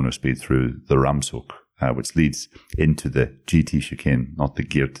much corner speed through the Ramshoek, which leads into the GT chicane, not the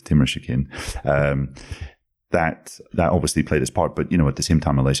Geert Timmer chicane. That obviously played its part, but at the same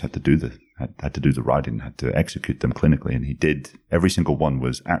time, Aleix had to do the riding, had to execute them clinically, and he did. Every single one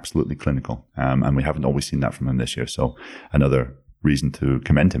was absolutely clinical, and we haven't always seen that from him this year. So another reason to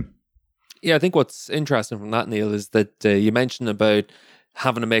commend him. Yeah, I think what's interesting from that, Neil, is that you mentioned about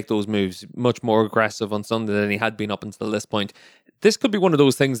having to make those moves much more aggressive on Sunday than he had been up until this point. This could be one of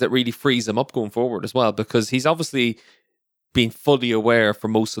those things that really frees him up going forward as well, because he's obviously been fully aware for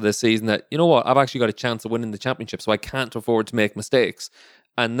most of this season that, I've actually got a chance of winning the championship, so I can't afford to make mistakes.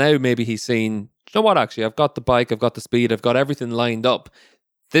 And now maybe he's seen, actually, I've got the bike, I've got the speed, I've got everything lined up.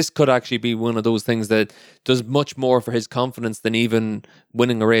 This could actually be one of those things that does much more for his confidence than even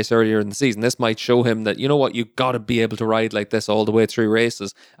winning a race earlier in the season. This might show him that, you've got to be able to ride like this all the way through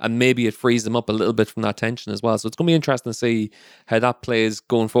races, and maybe it frees him up a little bit from that tension as well. So it's going to be interesting to see how that plays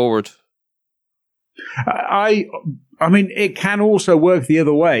going forward. I mean, it can also work the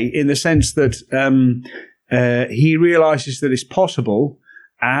other way in the sense that he realizes that it's possible,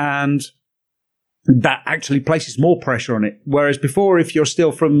 and that actually places more pressure on it. Whereas before, if you're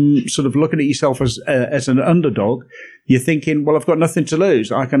still from sort of looking at yourself as an underdog, you're thinking, well, I've got nothing to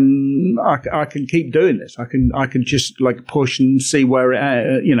lose. I can keep doing this. I can just push and see where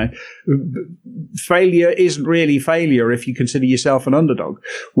failure isn't really failure if you consider yourself an underdog.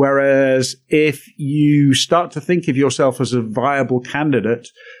 Whereas if you start to think of yourself as a viable candidate,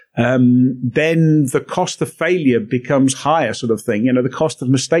 then the cost of failure becomes higher, sort of thing. The cost of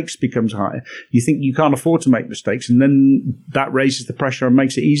mistakes becomes higher. You think you can't afford to make mistakes, and then that raises the pressure and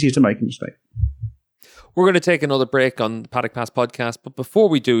makes it easier to make a mistake. We're going to take another break on the Paddock Pass podcast, but before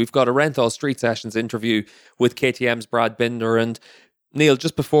we do, we've got a Renthal Street Sessions interview with KTM's Brad Binder. And Neil,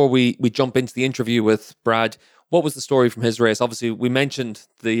 just before we jump into the interview with Brad, what was the story from his race? Obviously, we mentioned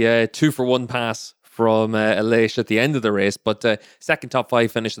the 2-for-1 pass from Aleix at the end of the race, but second top 5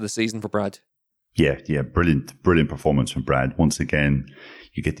 finish of the season for Brad. Yeah, brilliant performance from Brad. Once again,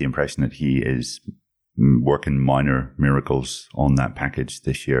 you get the impression that he is working minor miracles on that package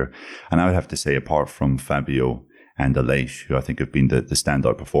this year. And I would have to say, apart from Fabio and Aleix, who I think have been the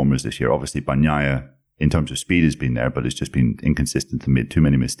standout performers this year, obviously Bagnaia, in terms of speed, has been there, but it's just been inconsistent and made too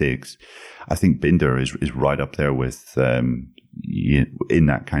many mistakes. I think Binder is right up there with in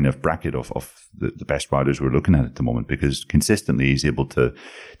that kind of bracket of the best riders we're looking at the moment, because consistently he's able to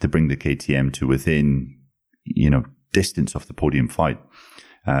bring the KTM to within distance of the podium fight,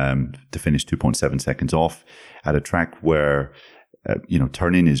 to finish 2.7 seconds off at a track where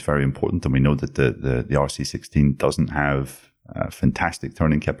turning is very important, and we know that the RC16 doesn't have fantastic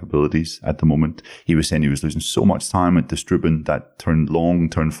turning capabilities at the moment. He was saying he was losing so much time at the Strubben, that turn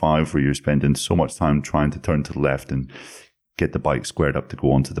 5, where you're spending so much time trying to turn to the left and get the bike squared up to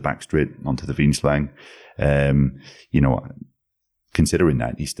go onto the back straight, onto the Wienslang. Considering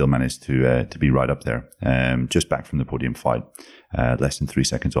that, he still managed to be right up there, just back from the podium fight, less than 3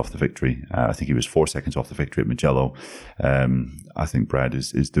 seconds off the victory. I think he was 4 seconds off the victory at Mugello. I think Brad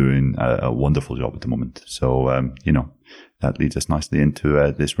is doing a wonderful job at the moment. So, that leads us nicely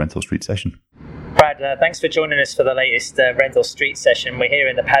into this Renthal Street session. Brad, thanks for joining us for the latest Renthal Street session. We're here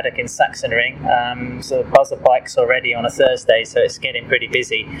in the paddock in Sachsenring. So buzzer bikes already on a Thursday, so it's getting pretty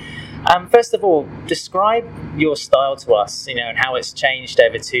busy. First of all, describe your style to us, and how it's changed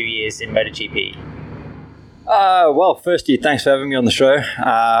over 2 years in MotoGP. Well, firstly, thanks for having me on the show.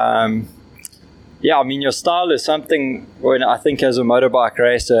 Your style is something when I think as a motorbike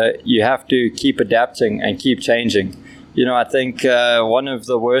racer, you have to keep adapting and keep changing. I think one of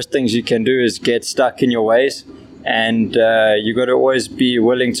the worst things you can do is get stuck in your ways, and you got to always be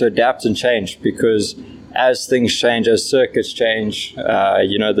willing to adapt and change, because as things change, as circuits change,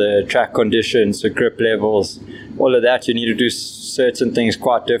 the track conditions, the grip levels, all of that, you need to do certain things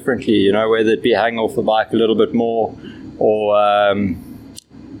quite differently, whether it be hang off the bike a little bit more, or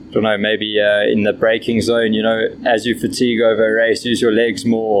maybe in the braking zone, as you fatigue over a race, use your legs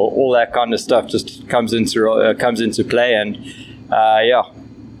more. All that kind of stuff just comes into play. And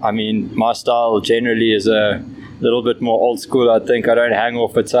my style generally is a little bit more old school. I think I don't hang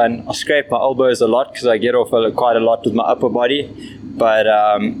off a ton. I scrape my elbows a lot because I get off quite a lot with my upper body, but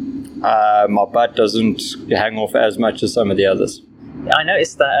my butt doesn't hang off as much as some of the others. I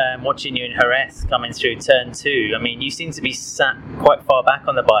noticed that watching you in Jerez coming through turn 2, I mean, you seem to be sat quite far back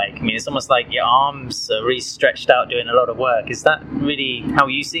on the bike. I mean, it's almost like your arms are really stretched out doing a lot of work. Is that really how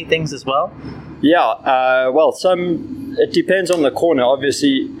you see things as well? Yeah, well, it depends on the corner.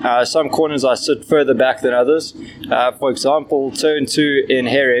 Obviously, some corners I sit further back than others. For example, turn 2 in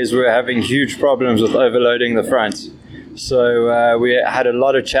Jerez, we're having huge problems with overloading the front. So we had a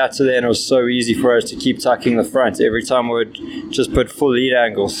lot of chatter there, and it was so easy for us to keep tucking the front every time we would just put full lead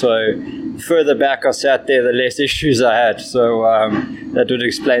angle. So further back I sat there, the less issues I had. So that would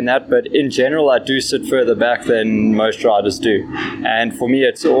explain that. But in general, I do sit further back than most riders do. And for me,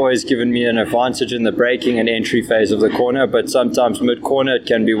 it's always given me an advantage in the braking and entry phase of the corner. But sometimes mid-corner, it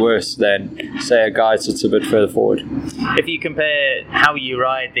can be worse than, say, a guy sits a bit further forward. If you compare how you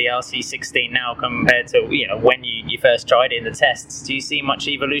ride the RC16 now compared to when you first tried it in the tests, do you see much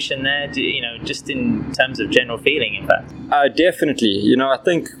evolution there? Just in terms of general feeling, in fact? Definitely. I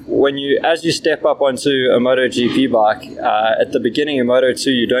think as you step up onto a MotoGP bike, at the beginning in Moto2,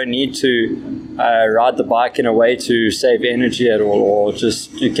 you don't need to ride the bike in a way to save energy at all, or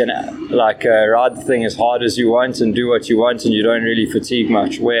just you can ride the thing as hard as you want and do what you want, and you don't really fatigue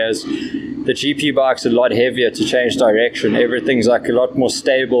much. Whereas the GP bike's a lot heavier to change direction. Everything's like a lot more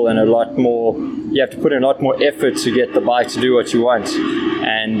stable and a lot more. You have to put in a lot more effort to get the bike to do what you want.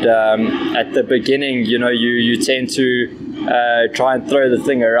 And at the beginning, you tend to try and throw the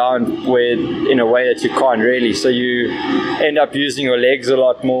thing around in a way that you can't really. So you end up using your legs a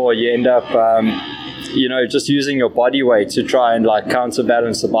lot more. You end up, just using your body weight to try and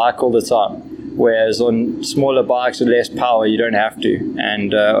counterbalance the bike all the time. Whereas on smaller bikes with less power, you don't have to.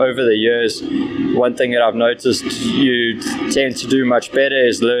 And over the years, one thing that I've noticed you tend to do much better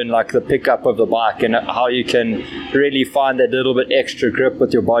is learn the pickup of the bike and how you can really find that little bit extra grip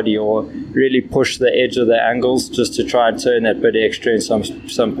with your body, or really push the edge of the angles just to try and turn that bit extra in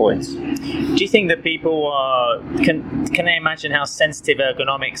some points. Do you think that people can they imagine how sensitive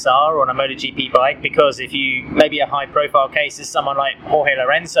ergonomics are on a MotoGP bike? Because if you, maybe a high profile case is someone like Jorge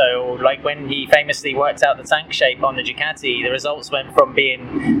Lorenzo, or when he famously worked out the tank shape on the Ducati, the results went from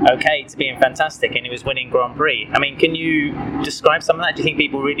being okay to being fantastic, and he was winning Grand Prix. I mean, can you describe some of that? Do you think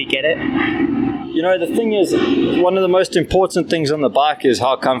people really get it? The thing is, one of the most important things on the bike is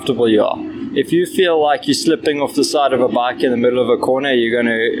how comfortable you are. If you feel like you're slipping off the side of a bike in the middle of a corner, you're going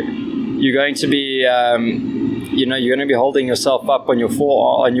to be you're going to be holding yourself up on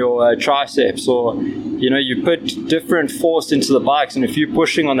your triceps, or you put different force into the bikes, and if you're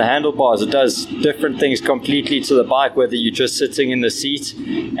pushing on the handlebars, it does different things completely to the bike, whether you're just sitting in the seat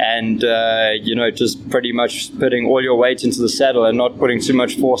and just pretty much putting all your weight into the saddle and not putting too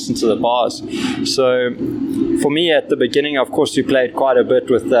much force into the bars. So for me at the beginning, of course, we played quite a bit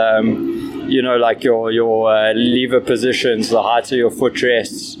with your lever positions, the height of your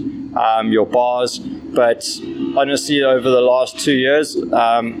footrests, your bars. But honestly, over the last 2 years,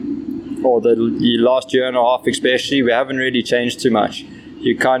 or the last year and a half especially, we haven't really changed too much.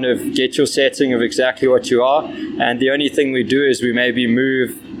 You kind of get your setting of exactly what you are, and the only thing we do is we maybe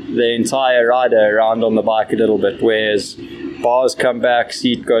move the entire rider around on the bike a little bit, whereas bars come back,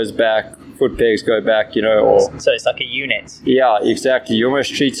 seat goes back, foot pegs go back, So it's like a unit. Yeah, exactly. You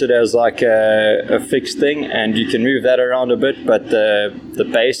almost treat it as like a fixed thing, and you can move that around a bit, but the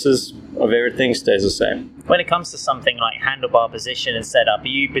basis of everything stays the same. When it comes to something like handlebar position and setup, are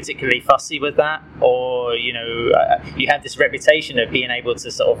you particularly fussy with that? Or, you have this reputation of being able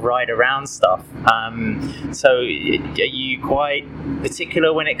to sort of ride around stuff. So are you quite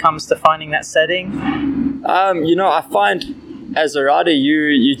particular when it comes to finding that setting? I find as a rider,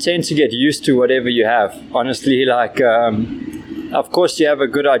 you tend to get used to whatever you have. Honestly, of course, you have a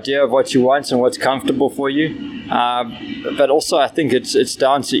good idea of what you want and what's comfortable for you. But also, I think it's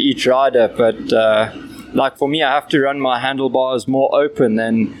down to each rider. But for me, I have to run my handlebars more open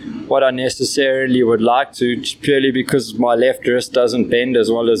than what I necessarily would like to, just purely because my left wrist doesn't bend as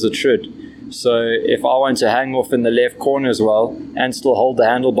well as it should. So if I want to hang off in the left corner as well and still hold the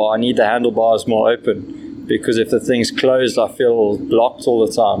handlebar, I need the handlebars more open, because if the thing's closed, I feel blocked all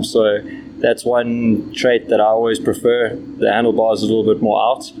the time. So that's one trait that I always prefer. The handlebars a little bit more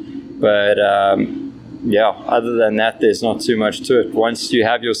out. But other than that, there's not too much to it. Once you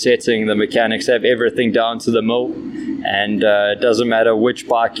have your setting, the mechanics have everything down to the mill, and it doesn't matter which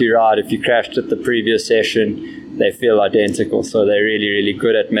bike you ride. If you crashed at the previous session, they feel identical. So they're really, really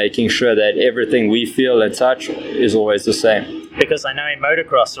good at making sure that everything we feel and touch is always the same. Because I know in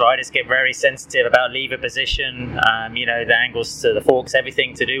motocross, riders get very sensitive about lever position, the angles to the forks,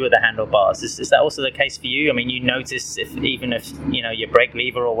 everything to do with the handlebars. Is that also the case for you? I mean, you notice even if your brake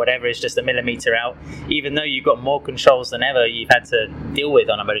lever or whatever is just a millimeter out, even though you've got more controls than ever you've had to deal with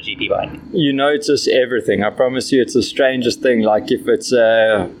on a MotoGP bike. You notice everything. I promise you, it's the strangest thing. Like if it's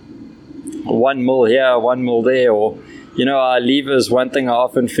 1 mil here, 1 mil there, or our levers. One thing I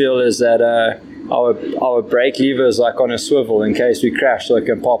often feel is that our brake lever is like on a swivel in case we crash, so it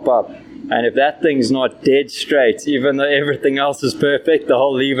can pop up. And if that thing's not dead straight, even though everything else is perfect, the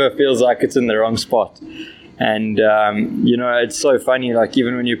whole lever feels like it's in the wrong spot. And it's so funny. Like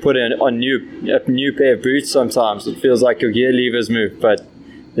even when you put it on a new pair of boots, sometimes it feels like your gear levers move, but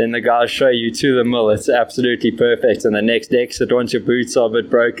then the guys show you to the mill, it's absolutely perfect. And the next exit, once your boots are a bit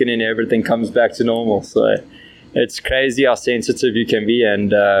broken and everything comes back to normal. So it's crazy how sensitive you can be.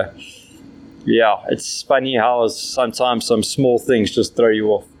 And it's funny how sometimes some small things just throw you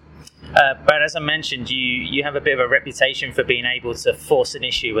off. But as I mentioned, you have a bit of a reputation for being able to force an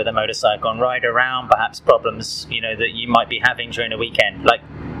issue with a motorcycle and ride around perhaps problems that you might be having during a weekend, like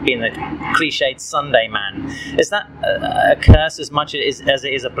being the cliched Sunday man. Is that a curse as much as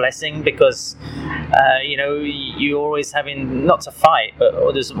it is a blessing? Because you're always having not to fight,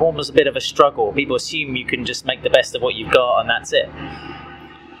 but there's almost a bit of a struggle. People assume you can just make the best of what you've got and that's it.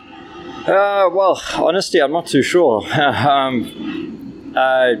 Well, honestly, I'm not too sure.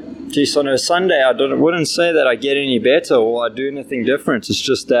 Just on a Sunday, I wouldn't say that I get any better or I do anything different. It's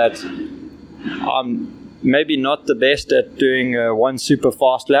just that I'm maybe not the best at doing one super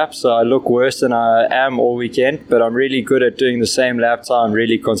fast lap, so I look worse than I am all weekend, but I'm really good at doing the same lap time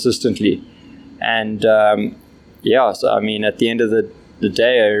really consistently. And so I mean, at the end of the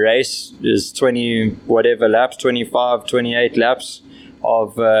day, a race is 20 whatever laps, 25, 28 laps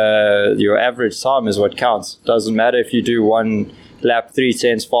of your average time is what counts. Doesn't matter if you do one lap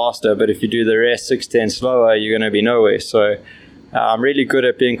 3/10 faster, but if you do the rest 6/10 slower, you're going to be nowhere. So I'm really good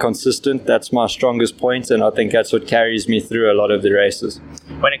at being consistent. That's my strongest point, and I think that's what carries me through a lot of the races.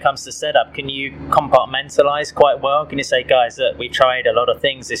 When it comes to setup, can you compartmentalize quite well? Can you say, guys, look, we tried a lot of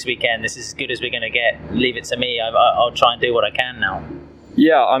things this weekend, this is as good as we're going to get, leave it to me, I'll try and do what I can now?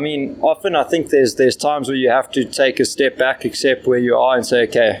 Yeah, I mean, often I think there's times where you have to take a step back, accept where you are and say,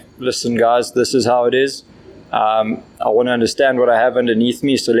 okay, listen guys, this is how it is. I want to understand what I have underneath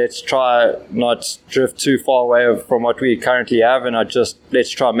me, so let's try not drift too far away from what we currently have, and let's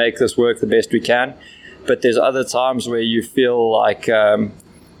try and make this work the best we can. But there's other times where you feel like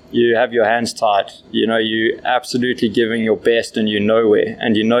you have your hands tied. You're absolutely giving your best and you're nowhere,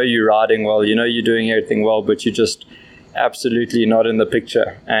 and you're riding well, you're doing everything well, but you're just absolutely not in the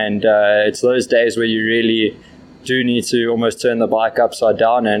picture. And it's those days where you really do need to almost turn the bike upside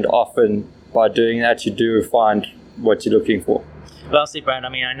down, and often by doing that, you do find what you're looking for. Lastly, Brad, I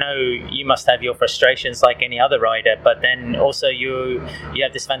mean, I know you must have your frustrations like any other rider, but then also you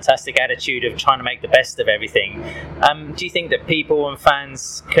have this fantastic attitude of trying to make the best of everything. Do you think that people and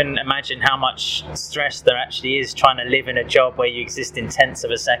fans can imagine how much stress there actually is trying to live in a job where you exist in tenths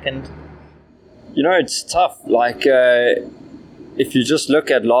of a second? It's tough. Like, if you just look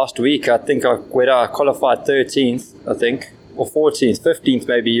at last week, I think I qualified 13th, I think, or 14th, 15th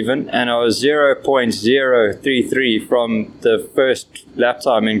maybe even, and I was 0.033 from the first lap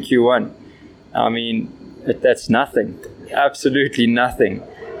time in Q1. I mean, that's nothing, absolutely nothing.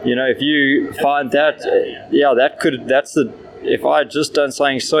 If you find that, if I had just done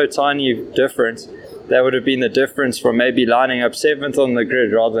something so tiny different, that would have been the difference from maybe lining up 7th on the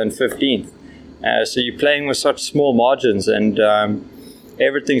grid rather than 15th. So you're playing with such small margins, and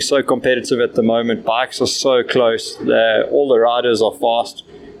everything's so competitive at the moment. Bikes are so close. All the riders are fast.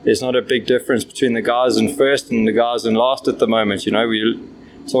 There's not a big difference between the guys in first and the guys in last at the moment. We're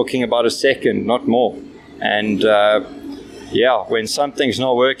talking about a second, not more. And when something's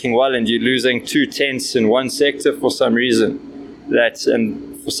not working well and you're losing 2/10 in one sector for some reason,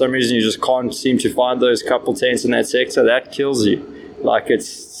 for some reason you just can't seem to find those couple tenths in that sector, that kills you. Like, it's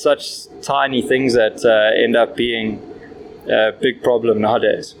such tiny things that end up being a big problem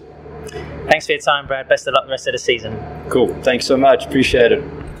nowadays. Thanks for your time, Brad. Best of luck the rest of the season. Cool. Thanks so much. Appreciate it.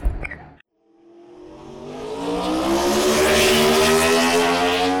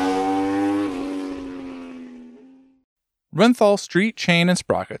 Renthal street, chain, and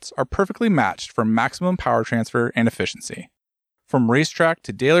sprockets are perfectly matched for maximum power transfer and efficiency. From racetrack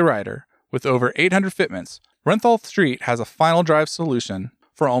to daily rider, with over 800 fitments, Renthal Street has a final drive solution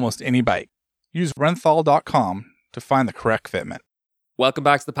for almost any bike. Use renthal.com to find the correct fitment. Welcome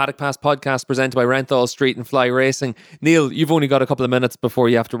back to the Paddock Pass podcast presented by Renthal Street and Fly Racing. Neil, you've only got a couple of minutes before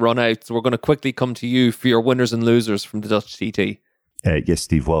you have to run out, so we're going to quickly come to you for your winners and losers from the Dutch TT. Yes,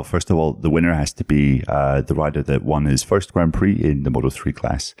 Steve. Well, first of all, the winner has to be the rider that won his first Grand Prix in the Moto3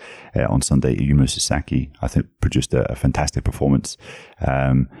 class on Sunday. Ayumu Sasaki, I think, produced a fantastic performance.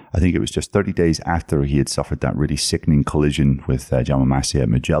 I think it was just 30 days after he had suffered that really sickening collision with Yamamasi at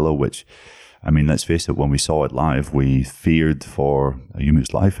Mugello, which, I mean, let's face it, when we saw it live, we feared for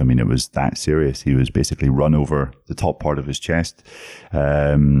Ayumu's life. I mean, it was that serious. He was basically run over the top part of his chest.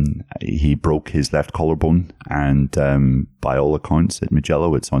 He broke his left collarbone, and by all accounts at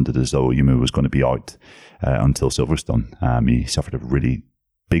Mugello, it sounded as though Ayumu was going to be out until Silverstone. He suffered a really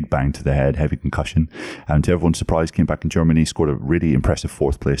big bang to the head, heavy concussion. And to everyone's surprise, came back in Germany, scored a really impressive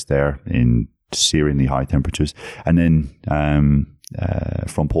fourth place there in searingly high temperatures. And then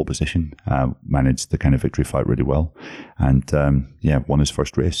from pole position, managed the kind of victory fight really well, and won his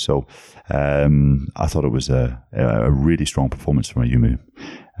first race. So I thought it was a really strong performance from Ayumu,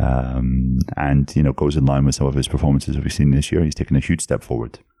 and goes in line with some of his performances that we've seen this year. He's taken a huge step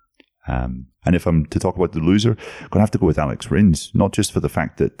forward. And if I'm to talk about the loser, I'm going to have to go with Alex Rins, not just for the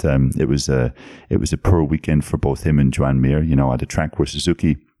fact that it was a poor weekend for both him and Joan Mir. At a track where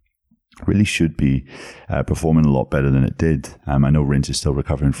Suzuki really should be performing a lot better than it did. I know Rins is still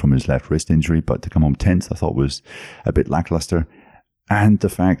recovering from his left wrist injury, but to come home 10th I thought was a bit lackluster. And the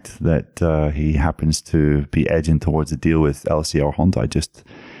fact that he happens to be edging towards a deal with LCR Honda, I just,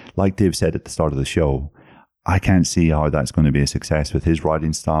 like Dave said at the start of the show, I can't see how that's going to be a success with his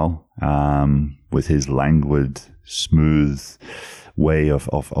riding style, with his languid, smooth way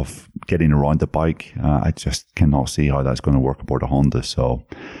of getting around the bike. I just cannot see how that's going to work aboard a Honda. So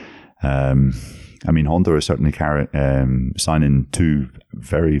Honda is certainly signing two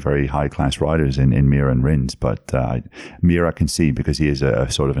very, very high-class riders in Mir and Rins, but Mir I can see because he is a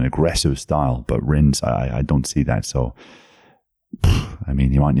sort of an aggressive style, but Rins, I don't see that. So,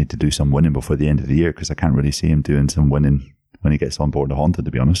 he might need to do some winning before the end of the year, because I can't really see him doing some winning when he gets on board the Honda,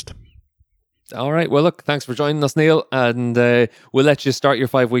 to be honest. All right. Well, look, thanks for joining us, Neil, and we'll let you start your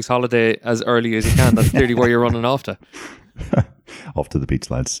 5 weeks holiday as early as you can. That's clearly where you're running off to. Off to the beach,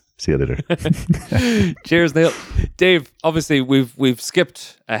 lads. See you later. Cheers, Neil. Dave, obviously we've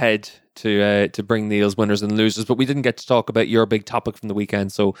skipped ahead to bring Neil's winners and losers, but we didn't get to talk about your big topic from the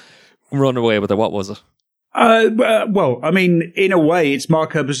weekend, so run away with it. What was it? In a way, it's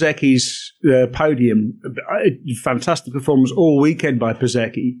Marco Bezzecchi's podium. Fantastic performance all weekend by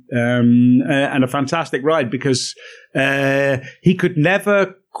Bezzecchi, and a fantastic ride, because he could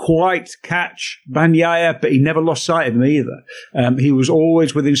never quite catch Bagnaia, but he never lost sight of him either. He was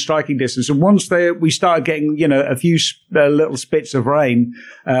always within striking distance. And once we started getting, a few little spits of rain,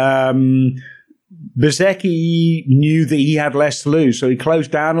 Bezzecchi knew that he had less to lose, so he closed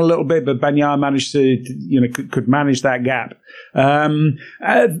down a little bit, but Bagnaia managed to could manage that gap.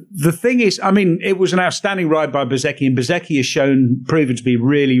 The thing is, it was an outstanding ride by Bezzecchi, and Bezzecchi has proven to be a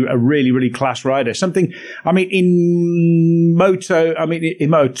really class rider. In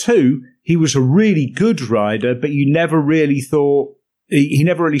Moto2, he was a really good rider, but you never really thought he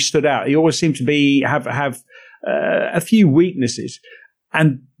never really stood out. He always seemed to have a few weaknesses,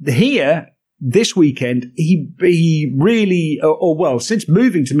 and here, this weekend, he really, since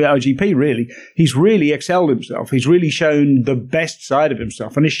moving to MotoGP, really, he's really excelled himself. He's really shown the best side of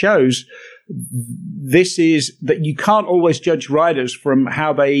himself. And it shows that you can't always judge riders from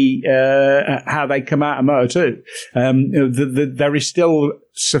how they come out of Moto2. There is still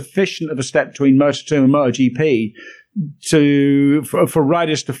sufficient of a step between Moto2 and MotoGP for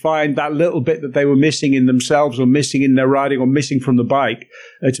riders to find that little bit that they were missing in themselves, or missing in their riding, or missing from the bike,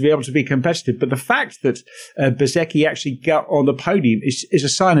 to be able to be competitive. But the fact that Bezzecchi actually got on the podium is a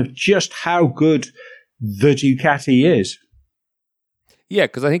sign of just how good the Ducati is. Yeah,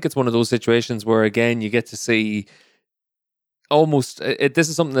 because I think it's one of those situations where, again, you get to see almost, this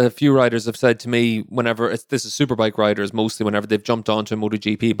is something that a few riders have said to me this is superbike riders mostly, whenever they've jumped onto a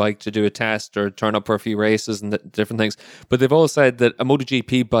MotoGP bike to do a test or turn up for a few races and different things. But they've all said that a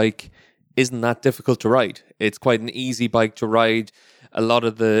MotoGP bike isn't that difficult to ride. It's quite an easy bike to ride. A lot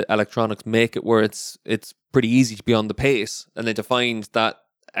of the electronics make it where it's pretty easy to be on the pace, and then to find that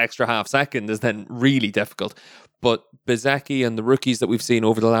extra half second is then really difficult. But Bezzecchi and the rookies that we've seen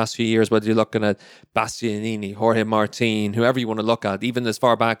over the last few years, whether you're looking at Bastianini, Jorge Martin, whoever you want to look at, even as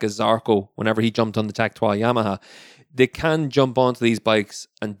far back as Zarco, whenever he jumped on the Tech 2 Yamaha, they can jump onto these bikes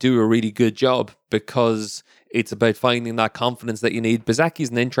and do a really good job, because it's about finding that confidence that you need.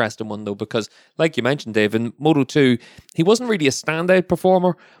 Bezzecchi's an interesting one, though, because like you mentioned, Dave, in Moto2, he wasn't really a standout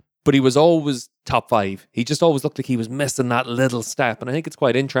performer, but he was always top 5. He just always looked like he was missing that little step. And I think it's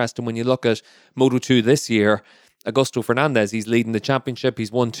quite interesting when you look at Moto2 this year. Augusto Fernandez, he's leading the championship.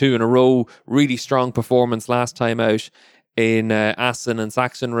 He's won 2 in a row. Really strong performance last time out in Assen and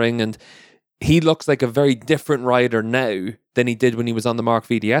Sachsenring. And he looks like a very different rider now than he did when he was on the Mark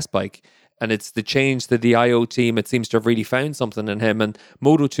VDS bike. And it's the change to the IO team. It seems to have really found something in him. And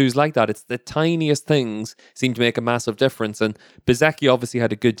Moto2's like that. It's the tiniest things seem to make a massive difference. And Bezzecchi obviously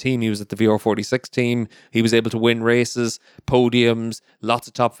had a good team. He was at the VR46 team. He was able to win races, podiums, lots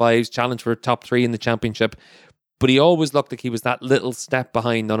of top 5s, challenge for top 3 in the championship. But he always looked like he was that little step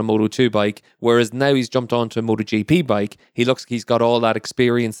behind on a Moto2 bike, whereas now he's jumped onto a MotoGP bike. He looks like he's got all that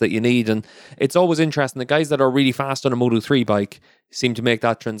experience that you need. And it's always interesting. The guys that are really fast on a Moto3 bike seem to make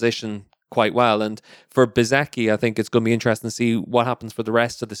that transition quite well. And for Bezzecchi, I think it's going to be interesting to see what happens for the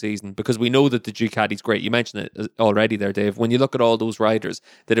rest of the season, because we know that the Ducati's great. You mentioned it already there, Dave. When you look at all those riders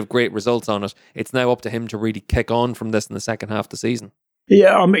that have great results on it, it's now up to him to really kick on from this in the second half of the season.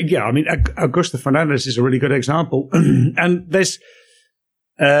 Yeah, I mean, Augusto Fernandez is a really good example, and there's,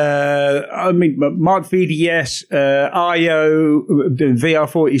 Mark VDS, IO,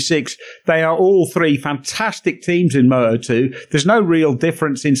 VR46, they are all 3 fantastic teams in Moto2. There's no real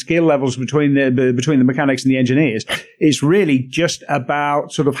difference in skill levels between the mechanics and the engineers. It's really just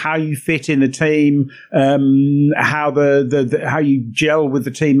about sort of how you fit in the team, how how you gel with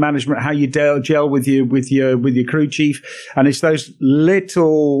the team management, how you gel with your crew chief, and it's those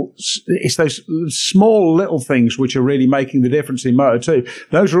small little things which are really making the difference in Moto2.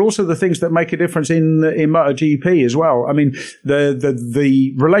 Those are also the things that make a difference in MotoGP as well. I mean,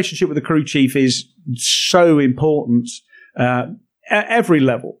 the relationship with the crew chief is so important at every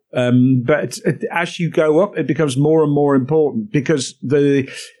level. But as you go up, it becomes more and more important, because the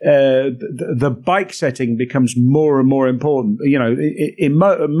bike setting becomes more and more important. You know, in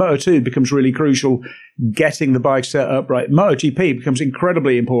Moto2 it becomes really crucial getting the bike set up right. MotoGP becomes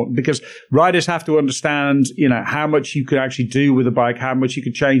incredibly important because riders have to understand, you know, how much you could actually do with the bike, how much you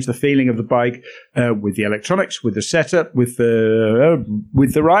could change the feeling of the bike with the electronics, with the setup, with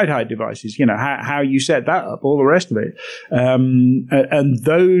the ride height devices. You know, how you set that up, all the rest of it, and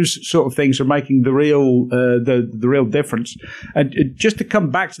those sort of things are making the real the real difference. And just to come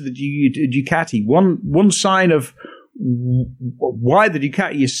back to the Ducati, one sign of why the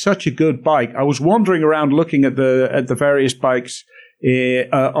Ducati is such a good bike. I was wandering around looking at the various bikes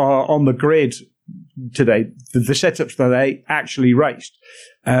on the grid today, the setups that they actually raced,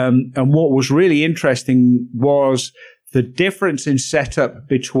 and what was really interesting was the difference in setup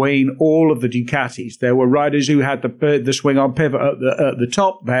between all of the Ducatis. There were riders who had the swing-on pivot at the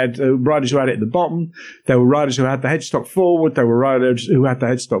top. They had riders who had it at the bottom. There were riders who had the headstock forward. There were riders who had the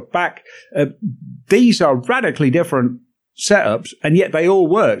headstock back. These are radically different setups, and yet they all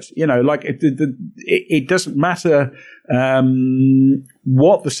worked. You know, like it doesn't matter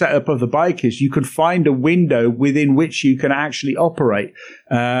what the setup of the bike is. You can find a window within which you can actually operate.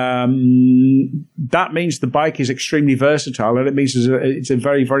 That means the bike is extremely versatile, and it means it's a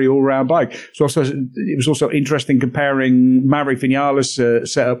very, very all-round bike. It was also interesting comparing Maverick Vinales'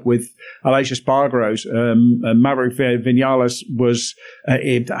 setup with Aleix Espargaro's. Maverick Vinales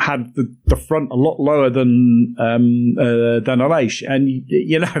it had the front a lot lower than Aleix, and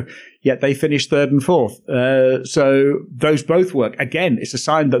you know, yet they finished 3rd and 4th. So those both work. Again, it's a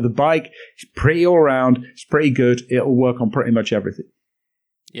sign that the bike is pretty all-round, it's pretty good, it'll work on pretty much everything.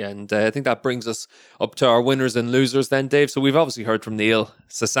 Yeah, and I think that brings us up to our winners and losers then, Dave. So we've obviously heard from Neil.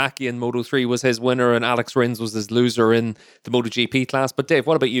 Sasaki in Moto3 was his winner, and Alex Rins was his loser in the MotoGP class. But Dave,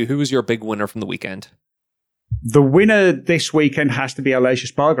 what about you? Who was your big winner from the weekend? The winner this weekend has to be Aleix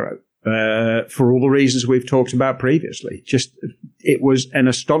Espargaro, for all the reasons we've talked about previously. Just, it was an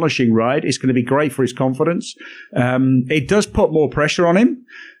astonishing ride. It's going to be great for his confidence. It does put more pressure on him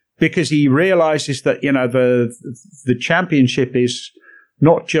because he realizes that, you know, the championship is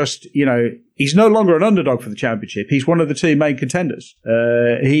not just, you know, he's no longer an underdog for the championship. He's one of the 2 main contenders.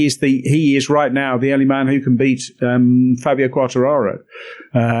 He is right now the only man who can beat Fabio Quartararo.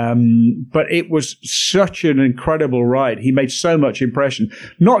 But it was such an incredible ride. He made so much impression.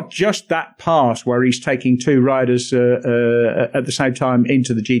 Not just that pass where he's taking 2 riders at the same time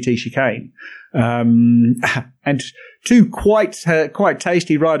into the GT chicane, and 2 quite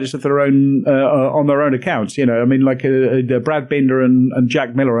tasty riders of their own on their own accounts. You know, I mean, like Brad Binder and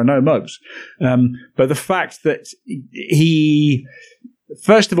Jack Miller are no mugs. But the fact that he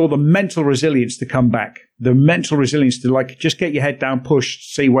first of all, the mental resilience to come back, the mental resilience to like just get your head down,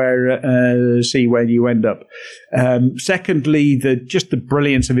 push, see where you end up. Secondly, the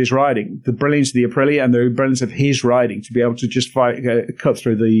brilliance of his riding, the brilliance of the Aprilia and the brilliance of his riding to be able to just cut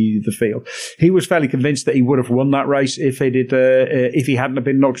through the field. He was fairly convinced that he would have won that race if he hadn't have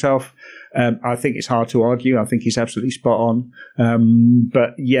been knocked off. I think it's hard to argue. I think he's absolutely spot on.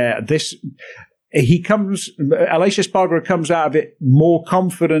 But yeah, Aleix Espargaro comes out of it more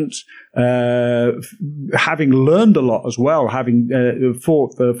confident, having learned a lot as well, having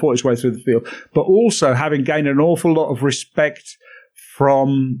fought his way through the field, but also having gained an awful lot of respect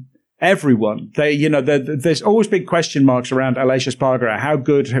from everyone. There's always been question marks around Aleix Espargaro. How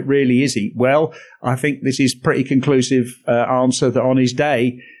good really is he? Well, I think this is pretty conclusive answer that on his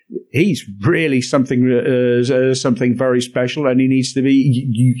day, he's really something very special, and he needs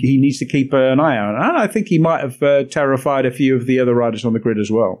to keep an eye out. And I think he might have terrified a few of the other riders on the grid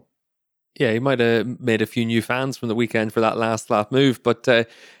as well. Yeah, he might have made a few new fans from the weekend for that last lap move. But this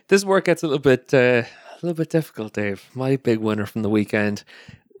is where it gets a little bit difficult, Dave. My big winner from the weekend.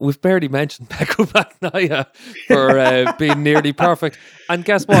 We've barely mentioned Pecco Bagnaia for being nearly perfect. And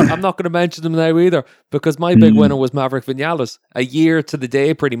guess what? I'm not going to mention him now either, because my big winner was Maverick Vinales. A year to the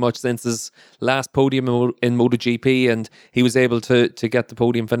day pretty much since his last podium in MotoGP, and he was able to get the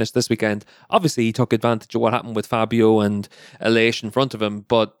podium finish this weekend. Obviously, he took advantage of what happened with Fabio and Aleix in front of him,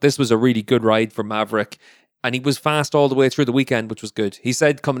 but this was a really good ride for Maverick. And he was fast all the way through the weekend, which was good. He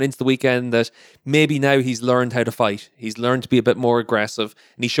said coming into the weekend that maybe now he's learned how to fight. He's learned to be a bit more aggressive.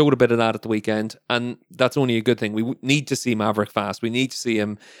 And he showed a bit of that at the weekend. And that's only a good thing. We need to see Maverick fast. We need to see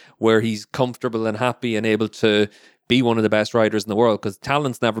him where he's comfortable and happy and able to be one of the best riders in the world. Because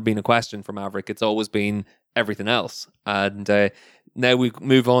talent's never been a question for Maverick. It's always been everything else. And now we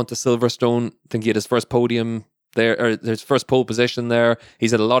move on to Silverstone. I think he had his first podium there, or his first pole position there.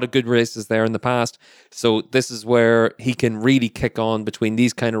 He's had a lot of good races there in the past, so this is where he can really kick on between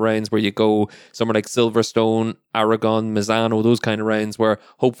these kind of rounds where you go somewhere like Silverstone, Aragon, Misano, those kind of rounds where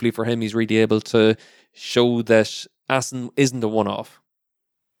hopefully for him he's really able to show that Assen isn't a one-off.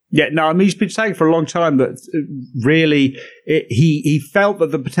 Yeah, no, I mean, he's been saying for a long time that really he felt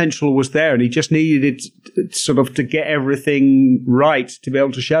that the potential was there, and he just needed it sort of to get everything right to be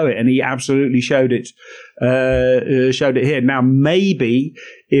able to show it, and he absolutely showed it here. Now, maybe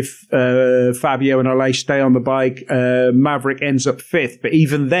if Fabio and Aleix stay on the bike, Maverick ends up fifth, but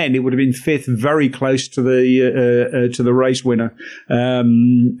even then, it would have been fifth, very close to the race winner,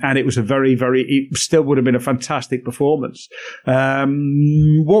 and it was it still would have been a fantastic performance.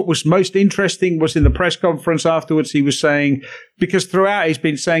 What was most interesting was in the press conference afterwards, he was saying, because throughout he's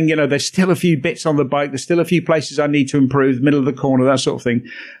been saying, there's still a few bits on the bike, there's still a few places I need to improve, middle of the corner, that sort of thing.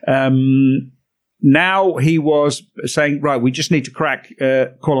 Now he was saying, right, we just need to crack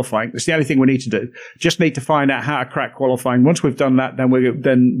qualifying. That's the only thing we need to do. Just need to find out how to crack qualifying. Once we've done that,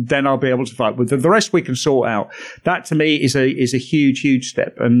 then I'll be able to fight. With the rest we can sort out. That to me is a huge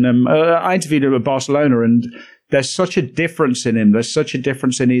step. And I interviewed him at Barcelona, and there's such a difference in him. There's such a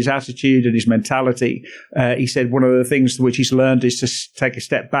difference in his attitude and his mentality. He said one of the things which he's learned is to take a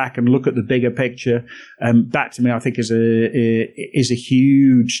step back and look at the bigger picture. That to me, I think is a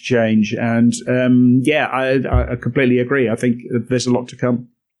huge change. And I completely agree. I think there's a lot to come.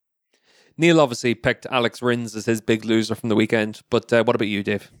 Neil obviously picked Alex Rins as his big loser from the weekend. But what about you,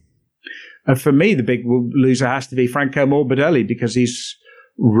 Dave? For me, the big loser has to be Franco Morbidelli, because he's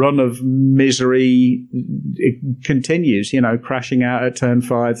run of misery, it continues, crashing out at turn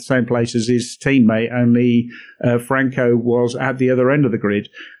 5, the same place as his teammate, only Franco was at the other end of the grid.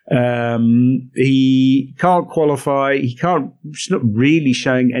 He can't qualify. He's not really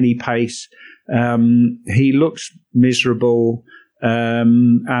showing any pace. He looks miserable.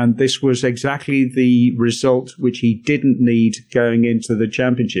 And this was exactly the result which he didn't need going into the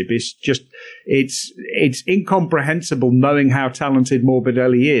championship. It's incomprehensible, knowing how talented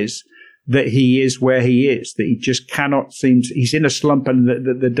Morbidelli is, that he is where he is, that he just cannot he's in a slump, and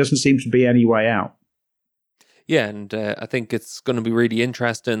that there doesn't seem to be any way out. Yeah, and I think it's going to be really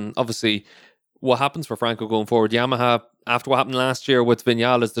interesting, obviously, what happens for Franco going forward. Yamaha, after what happened last year with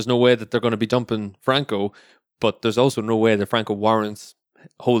Vinales, there's no way that they're going to be dumping Franco. But there's also no way that Franco warrants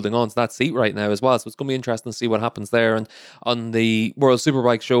holding on to that seat right now as well. So it's going to be interesting to see what happens there. And on the World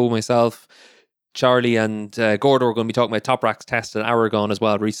Superbike show, myself, Charlie and Gordo are going to be talking about Top Rack's test at Aragon as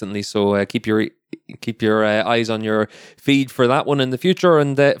well recently. So keep your eyes on your feed for that one in the future.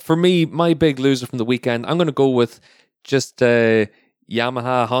 And for me, my big loser from the weekend, I'm going to go with just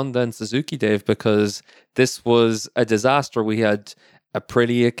Yamaha, Honda and Suzuki, Dave, because this was a disaster. We had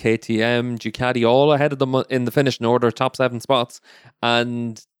Aprilia, KTM, Ducati, all ahead of them in the finishing order, top 7 spots.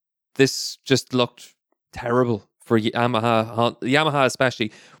 And this just looked terrible for Yamaha. Yamaha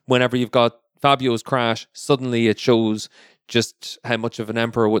especially, whenever you've got Fabio's crash, suddenly it shows just how much of an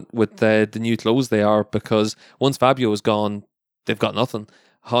emperor with the new clothes they are, because once Fabio is gone, they've got nothing.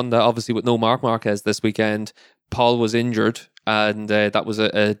 Honda, obviously, with no Marc Marquez this weekend. Paul was injured, and that was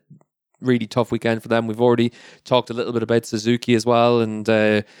a really tough weekend for them. We've already talked a little bit about Suzuki as well, and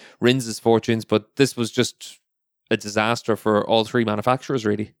Rins's fortunes, but this was just a disaster for all 3 manufacturers,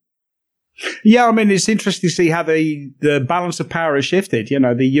 really. Yeah, I mean, it's interesting to see how the balance of power has shifted. You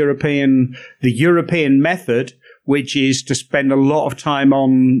know, the European method, which is to spend a lot of time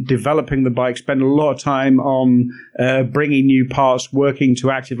on developing the bike, spend a lot of time on bringing new parts, working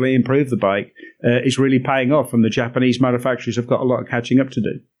to actively improve the bike, is really paying off. And the Japanese manufacturers have got a lot of catching up to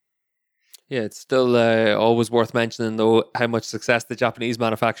do. Yeah, it's still always worth mentioning, though, how much success the Japanese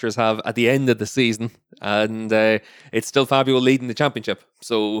manufacturers have at the end of the season. And it's still Fabio leading the championship.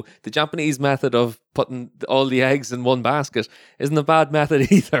 So the Japanese method of putting all the eggs in one basket isn't a bad method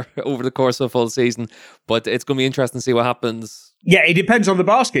either over the course of a full season. But it's going to be interesting to see what happens. Yeah, it depends on the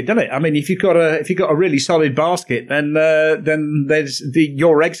basket, doesn't it? I mean, if you've got a really solid basket, then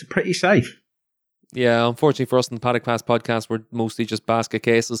your eggs are pretty safe. Yeah, unfortunately for us in the Paddock Pass podcast, we're mostly just basket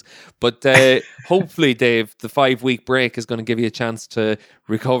cases. But hopefully, Dave, the 5-week break is going to give you a chance to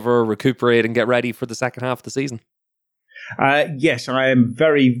recover, recuperate, and get ready for the second half of the season. Yes, I am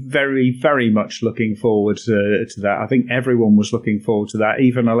very, very, very much looking forward to that. I think everyone was looking forward to that.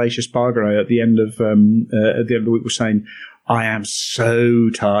 Even Aleix Espargaro at the end of the week was saying, "I am so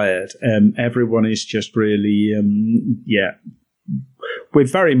tired." Everyone is just really, We're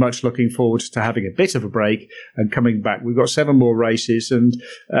very much looking forward to having a bit of a break and coming back. We've got 7 more races, and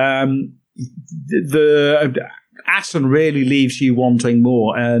the Assen really leaves you wanting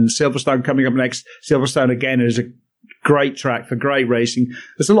more. And Silverstone coming up next. Silverstone again is a great track for great racing.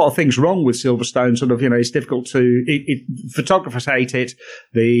 There's a lot of things wrong with Silverstone. Sort of, it's difficult to. Photographers hate it.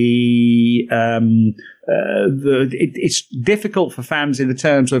 It's difficult for fans in the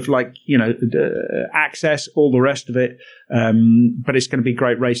terms of access, all the rest of it. But it's going to be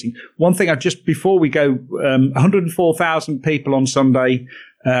great racing. One thing before we go, 104,000 people on Sunday.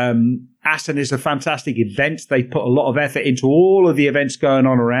 Assen is a fantastic event. They put a lot of effort into all of the events going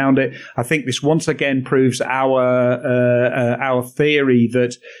on around it. I think this once again proves our theory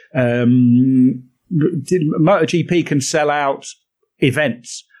that MotoGP can sell out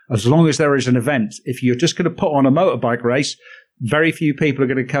events as long as there is an event. If you're just going to put on a motorbike race, very few people are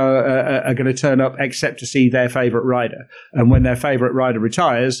going to turn up except to see their favourite rider. And when their favourite rider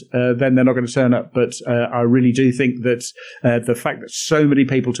retires, then they're not going to turn up. But I really do think that the fact that so many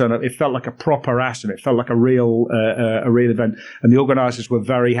people turn up, it felt like a proper Assen. It felt like a real event, and the organisers were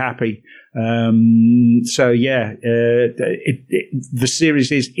very happy. The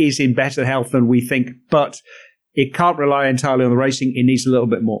series is in better health than we think, but it can't rely entirely on the racing. It needs a little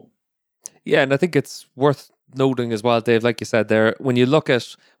bit more. Yeah, and I think it's worth noting as well, Dave, like you said there, when you look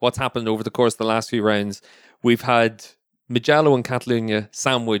at what's happened over the course of the last few rounds, we've had Mugello and Catalunya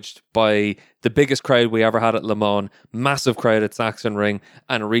sandwiched by the biggest crowd we ever had at Le Mans, massive crowd at Sachsenring,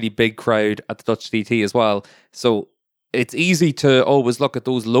 and a really big crowd at the Dutch TT as well. So it's easy to always look at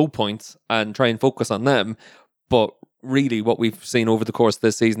those low points and try and focus on them, but really what we've seen over the course of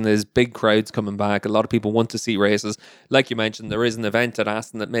this season is big crowds coming back. A lot of people want to see races. Like you mentioned, there is an event at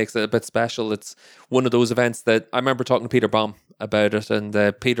Assen that makes it a bit special. It's one of those events that I remember talking to Peter Baum about it, and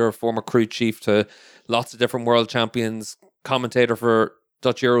Peter, former crew chief to lots of different world champions, commentator for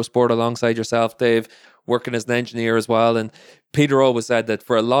Dutch Eurosport alongside yourself, Dave, working as an engineer as well. And Peter always said that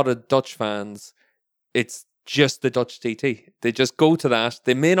for a lot of Dutch fans, it's just the Dutch TT. They just go to that.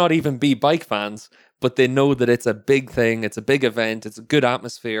 They may not even be bike fans, but they know that it's a big thing, it's a big event, it's a good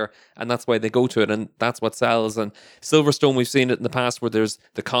atmosphere, and that's why they go to it, and that's what sells. And Silverstone, we've seen it in the past where there's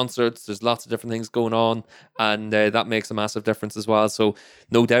the concerts, there's lots of different things going on, and that makes a massive difference as well. So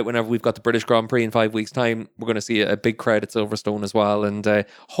no doubt whenever we've got the British Grand Prix in 5 weeks' time, we're going to see a big crowd at Silverstone as well. And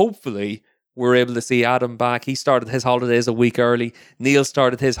hopefully we're able to see Adam back. He started his holidays a week early. Neil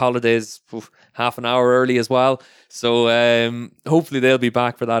started his holidays half an hour early as well. So hopefully they'll be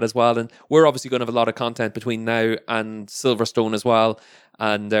back for that as well. And we're obviously going to have a lot of content between now and Silverstone as well.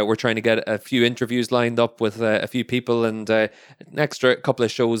 And we're trying to get a few interviews lined up with a few people and an extra couple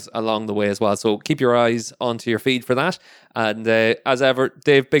of shows along the way as well. So keep your eyes onto your feed for that. And as ever,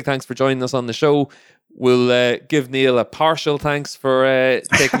 Dave, big thanks for joining us on the show. We'll give Neil a partial thanks for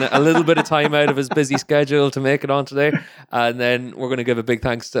taking a little bit of time out of his busy schedule to make it on today. And then we're going to give a big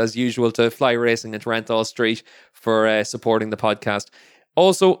thanks, as usual, to Fly Racing and to Renthal Street for supporting the podcast.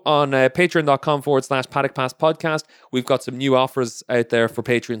 Also on patreon.com/Paddock Pass podcast, we've got some new offers out there for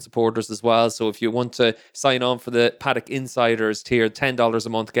Patreon supporters as well. So if you want to sign on for the Paddock Insiders tier, $10 a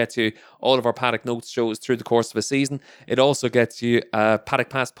month gets you all of our Paddock Notes shows through the course of a season. It also gets you a Paddock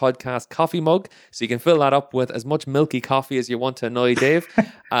Pass podcast coffee mug, so you can fill that up with as much milky coffee as you want to annoy Dave.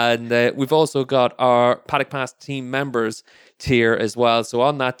 And we've also got our Paddock Pass team members tier as well. So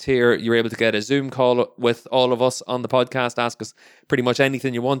on that tier, you're able to get a Zoom call with all of us on the podcast, ask us pretty much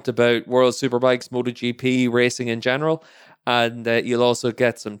anything you want about World Superbikes, MotoGP, racing in general. And you'll also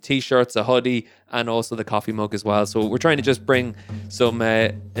get some t-shirts, a hoodie, and also the coffee mug as well. So we're trying to just bring some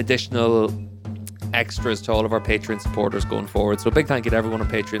additional extras to all of our Patreon supporters going forward. So a big thank you to everyone on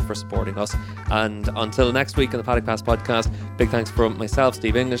Patreon for supporting us. And until next week on the Paddock Pass podcast, big thanks from myself,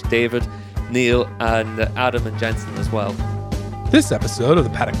 Steve English, David, Neil, and Adam and Jensen as well. This episode of the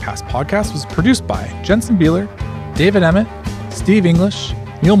Paddock Pass podcast was produced by Jensen Beeler, David Emmett, Steve English,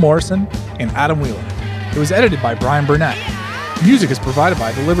 Neil Morrison, and Adam Wheeler. It was edited by Brian Burnett. Music is provided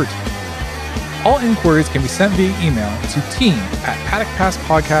by The Liberty. All inquiries can be sent via email to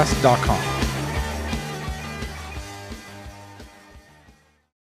team@paddockpasspodcast.com.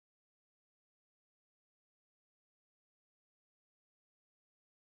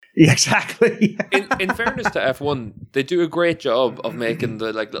 Yeah, exactly. in fairness to F1, they do a great job of making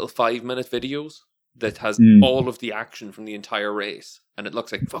the little 5-minute videos that has all of the action from the entire race, and it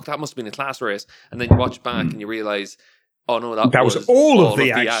looks like, fuck, that must have been a class race. And then you watch back and you realize, oh no, that was all of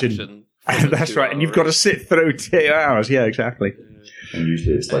the action. That's right, and you've got to sit through 2 hours. Yeah, exactly. And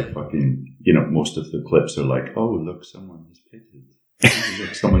usually it's like fucking, most of the clips are like, oh, look, someone has pitted. Oh,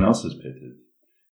 look, someone else has pitted.